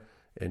there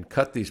and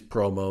cut these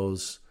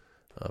promos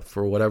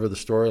for whatever the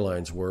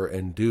storylines were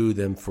and do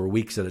them for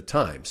weeks at a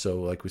time.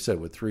 So like we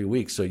said, with 3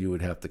 weeks, so you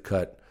would have to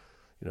cut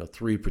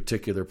 3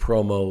 particular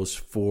promos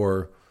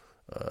for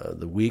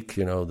the week,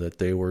 that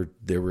they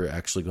were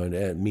actually going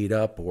to meet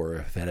up, or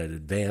if it had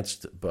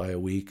advanced by a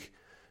week,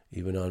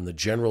 even on the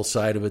general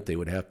side of it, they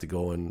would have to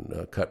go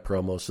and cut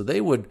promos.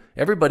 So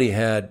everybody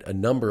had a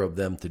number of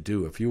them to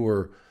do. If you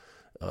were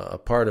a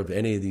part of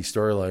any of these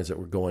storylines that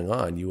were going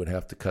on, you would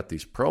have to cut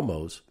these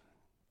promos.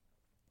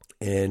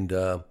 And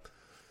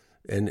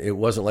it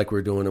wasn't like we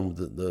were doing them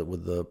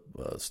with the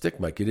stick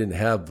mic. You didn't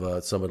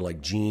have someone like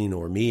Gene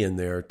or me in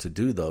there to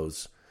do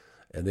those,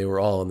 and they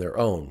were all on their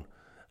own.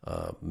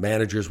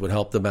 Managers would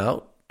help them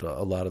out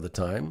a lot of the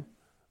time,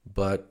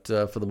 but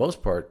for the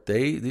most part,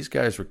 these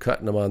guys were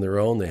cutting them on their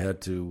own. They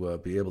had to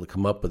be able to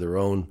come up with their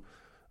own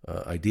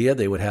idea.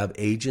 They would have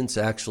agents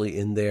actually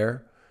in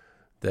there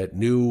that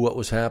knew what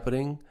was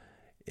happening,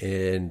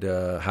 and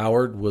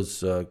Howard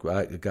was a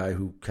guy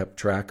who kept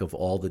track of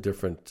all the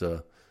different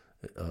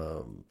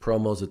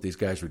promos that these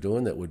guys were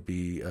doing that would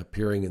be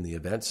appearing in the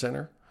event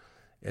center.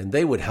 And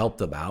they would help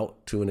them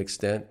out to an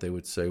extent. They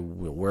would say,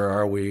 where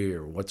are we,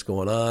 or what's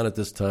going on at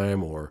this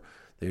time, or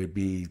they would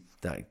be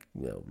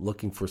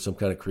looking for some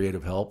kind of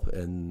creative help.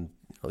 And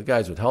the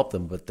guys would help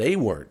them, but they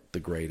weren't the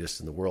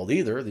greatest in the world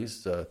either.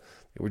 These they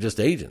were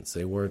just agents.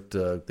 They weren't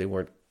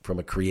from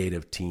a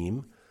creative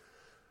team.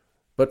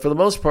 But for the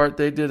most part,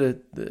 I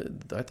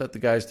thought the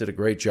guys did a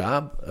great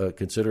job,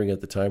 considering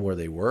at the time where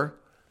they were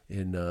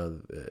in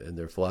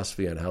their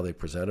philosophy on how they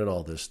presented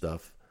all this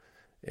stuff.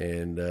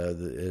 And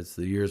as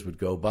the years would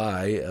go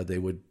by, they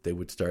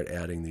would start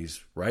adding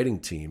these writing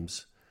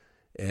teams.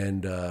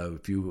 And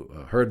if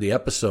you heard the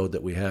episode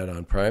that we had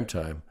on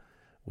Primetime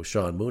with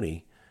Sean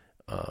Mooney,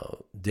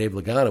 Dave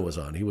Lagana was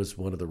on. He was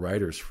one of the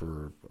writers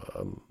for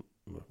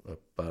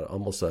about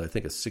almost, I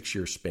think, a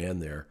 6-year span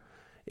there.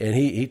 And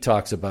he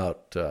talks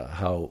about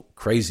how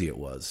crazy it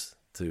was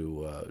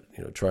to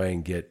try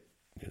and get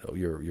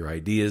your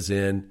ideas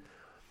in.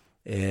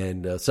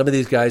 And some of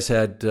these guys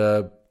had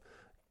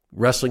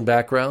wrestling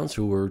backgrounds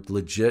who were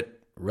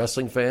legit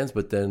wrestling fans,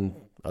 but then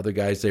other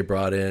guys they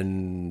brought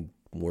in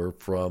were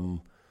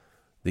from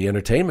the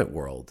entertainment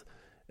world.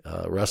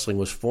 Wrestling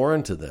was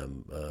foreign to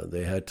them.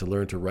 They had to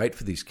learn to write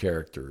for these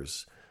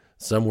characters.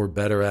 Some were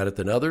better at it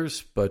than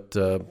others, but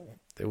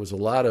there was a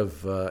lot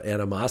of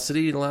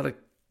animosity in a lot of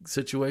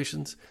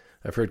situations.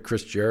 I've heard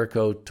Chris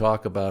Jericho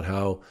talk about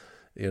how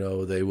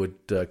they would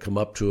come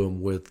up to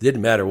him with,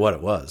 didn't matter what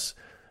it was,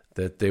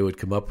 that they would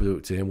come up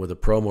to him with a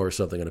promo or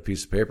something on a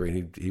piece of paper,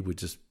 and he would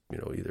just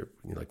either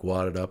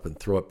wad it up and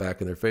throw it back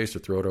in their face or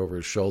throw it over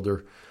his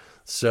shoulder.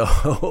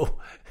 So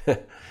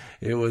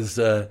it was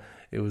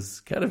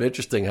kind of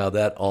interesting how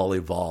that all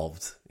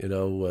evolved,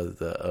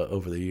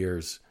 over the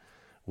years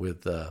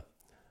with the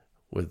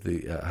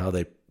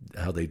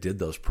how they did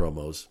those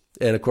promos.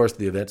 And of course,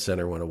 the event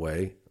center went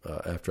away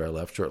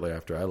shortly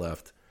after I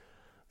left.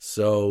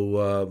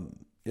 So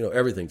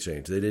everything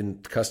changed. They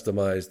didn't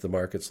customize the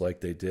markets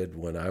like they did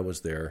when I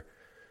was there.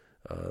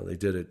 They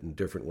did it in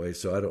different ways.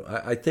 So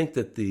I think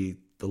that the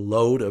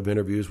load of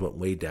interviews went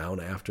way down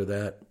after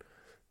that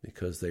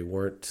because they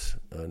weren't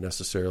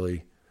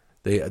necessarily.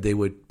 They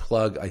would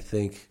plug, I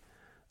think,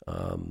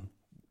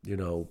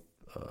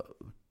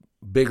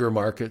 bigger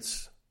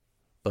markets,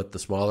 but the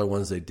smaller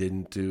ones they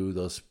didn't do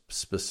those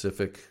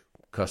specific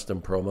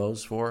custom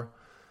promos for.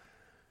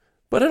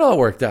 But it all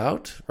worked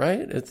out,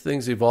 right?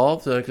 Things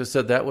evolved. Like I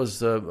said, that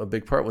was a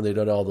big part when they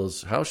did all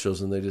those house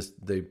shows, and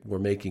they were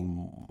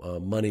making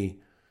money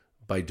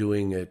by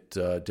doing it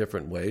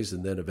different ways,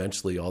 and then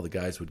eventually all the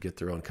guys would get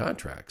their own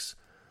contracts.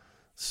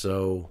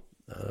 So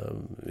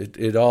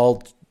it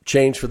all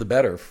changed for the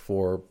better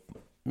for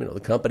the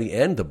company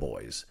and the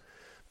boys,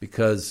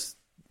 because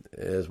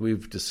as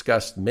we've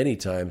discussed many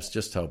times,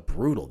 just how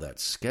brutal that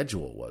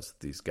schedule was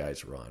that these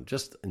guys were on,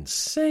 just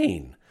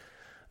insane.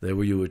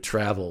 Where you would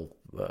travel,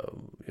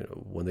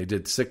 when they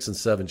did 6 and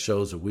 7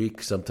 shows a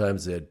week,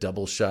 sometimes they had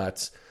double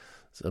shots.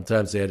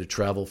 Sometimes they had to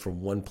travel from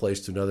one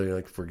place to another.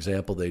 Like, for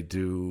example, they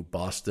do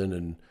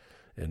Boston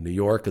and New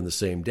York in the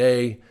same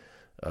day,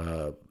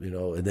 and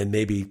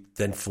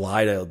then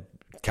fly to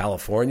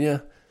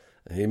California.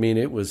 I mean,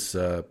 it was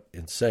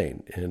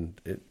insane. And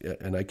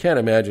I can't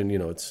imagine,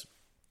 it's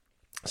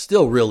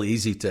still real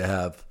easy to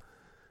have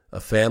a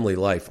family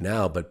life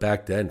now, but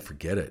back then,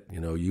 forget it.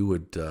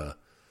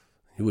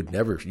 You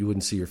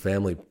wouldn't see your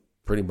family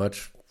pretty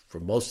much for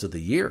most of the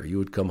year. You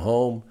would come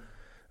home,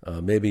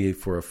 maybe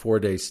for a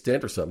 4-day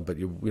stint or something, but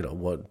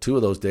 2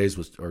 of those days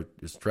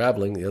is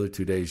traveling. The other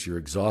 2 days you're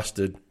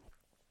exhausted,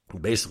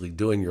 basically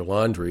doing your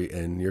laundry,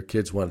 and your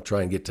kids want to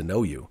try and get to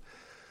know you.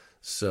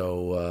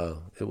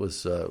 So it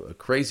was a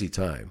crazy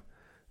time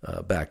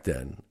back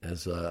then.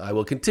 As I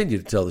will continue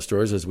to tell the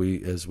stories as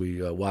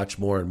we watch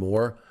more and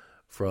more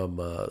from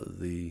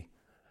the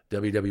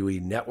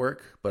WWE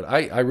Network. But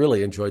I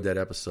really enjoyed that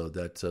episode,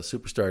 that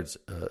Superstars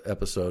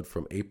episode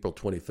from April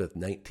 25th,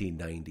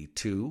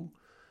 1992.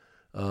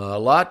 A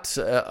lot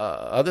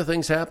other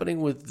things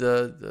happening with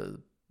the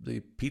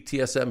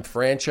PTSM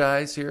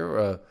franchise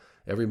here.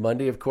 Every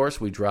Monday, of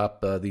course, we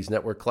drop these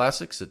network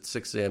classics at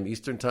 6 a.m.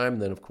 Eastern Time.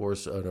 And then, of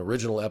course, an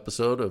original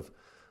episode of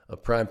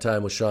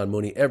Primetime with Sean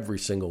Mooney every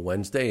single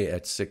Wednesday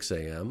at 6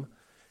 a.m.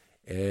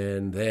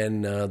 And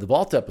then the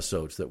Vault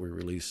episodes that we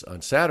release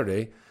on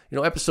Saturday,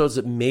 episodes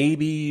that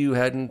maybe you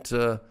hadn't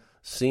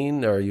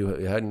seen, or you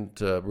hadn't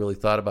really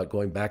thought about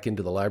going back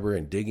into the library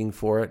and digging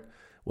for it.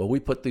 Well, we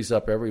put these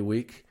up every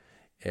week,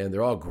 and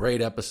they're all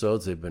great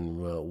episodes. They've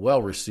been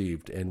well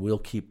received, and we'll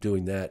keep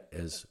doing that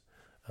as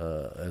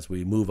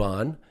we move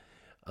on.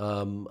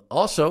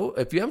 Also,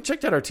 if you haven't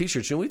checked out our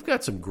T-shirts, we've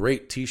got some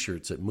great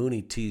T-shirts at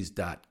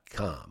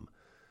mooneytees.com.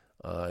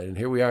 And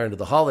here we are into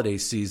the holiday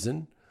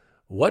season.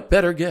 What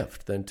better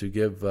gift than to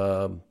give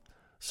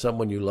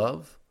someone you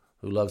love,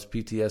 who loves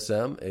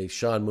PTSM, a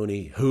Sean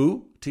Mooney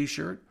Who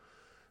T-shirt,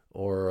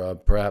 or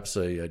perhaps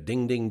a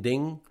Ding Ding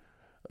Ding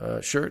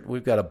shirt.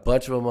 We've got a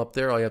bunch of them up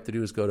there. All you have to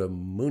do is go to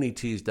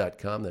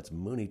mooneytees.com. That's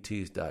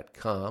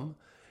mooneytees.com.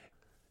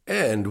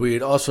 And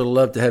we'd also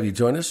love to have you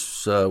join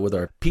us with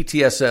our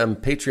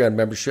PTSM Patreon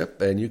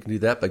membership, and you can do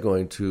that by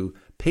going to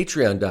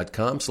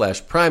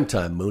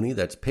patreon.com/primetimemooney.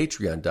 That's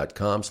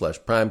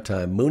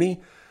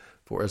patreon.com/primetimemooney.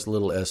 For as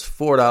little as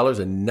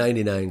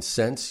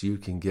 $4.99, you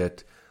can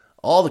get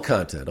all the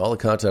content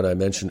I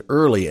mentioned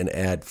early and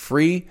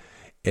ad-free.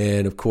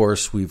 And, of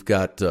course, we've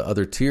got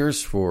other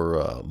tiers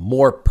for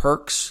more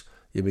perks.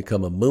 You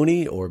become a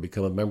Mooney or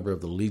become a member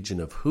of the Legion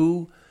of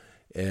Who.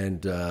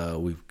 And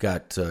we've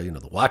got,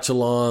 the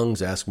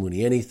watch-alongs, Ask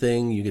Mooney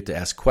Anything. You get to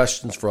ask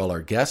questions for all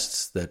our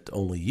guests that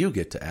only you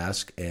get to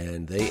ask,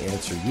 and they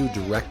answer you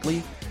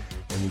directly.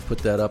 And we put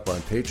that up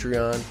on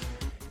Patreon.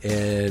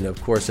 And,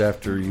 of course,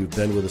 after you've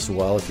been with us a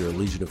while, if you're a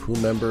Legion of Who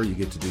member, you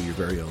get to do your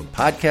very own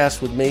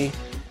podcast with me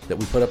that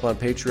we put up on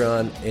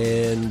Patreon.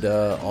 And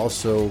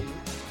also,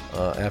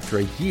 after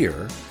a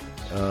year,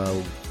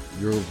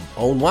 your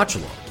own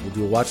watch-along. We'll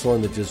do a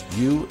watch-along that just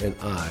you and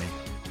I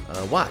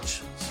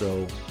watch.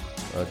 So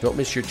don't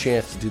miss your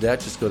chance to do that.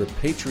 Just go to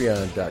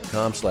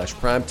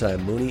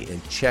patreon.com/primetimemooney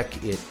and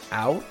check it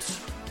out.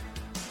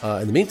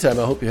 In the meantime,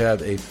 I hope you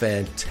have a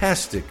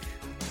fantastic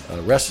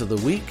rest of the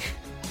week.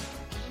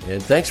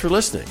 And thanks for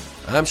listening.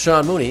 I'm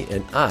Sean Mooney,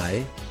 and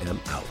I am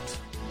out.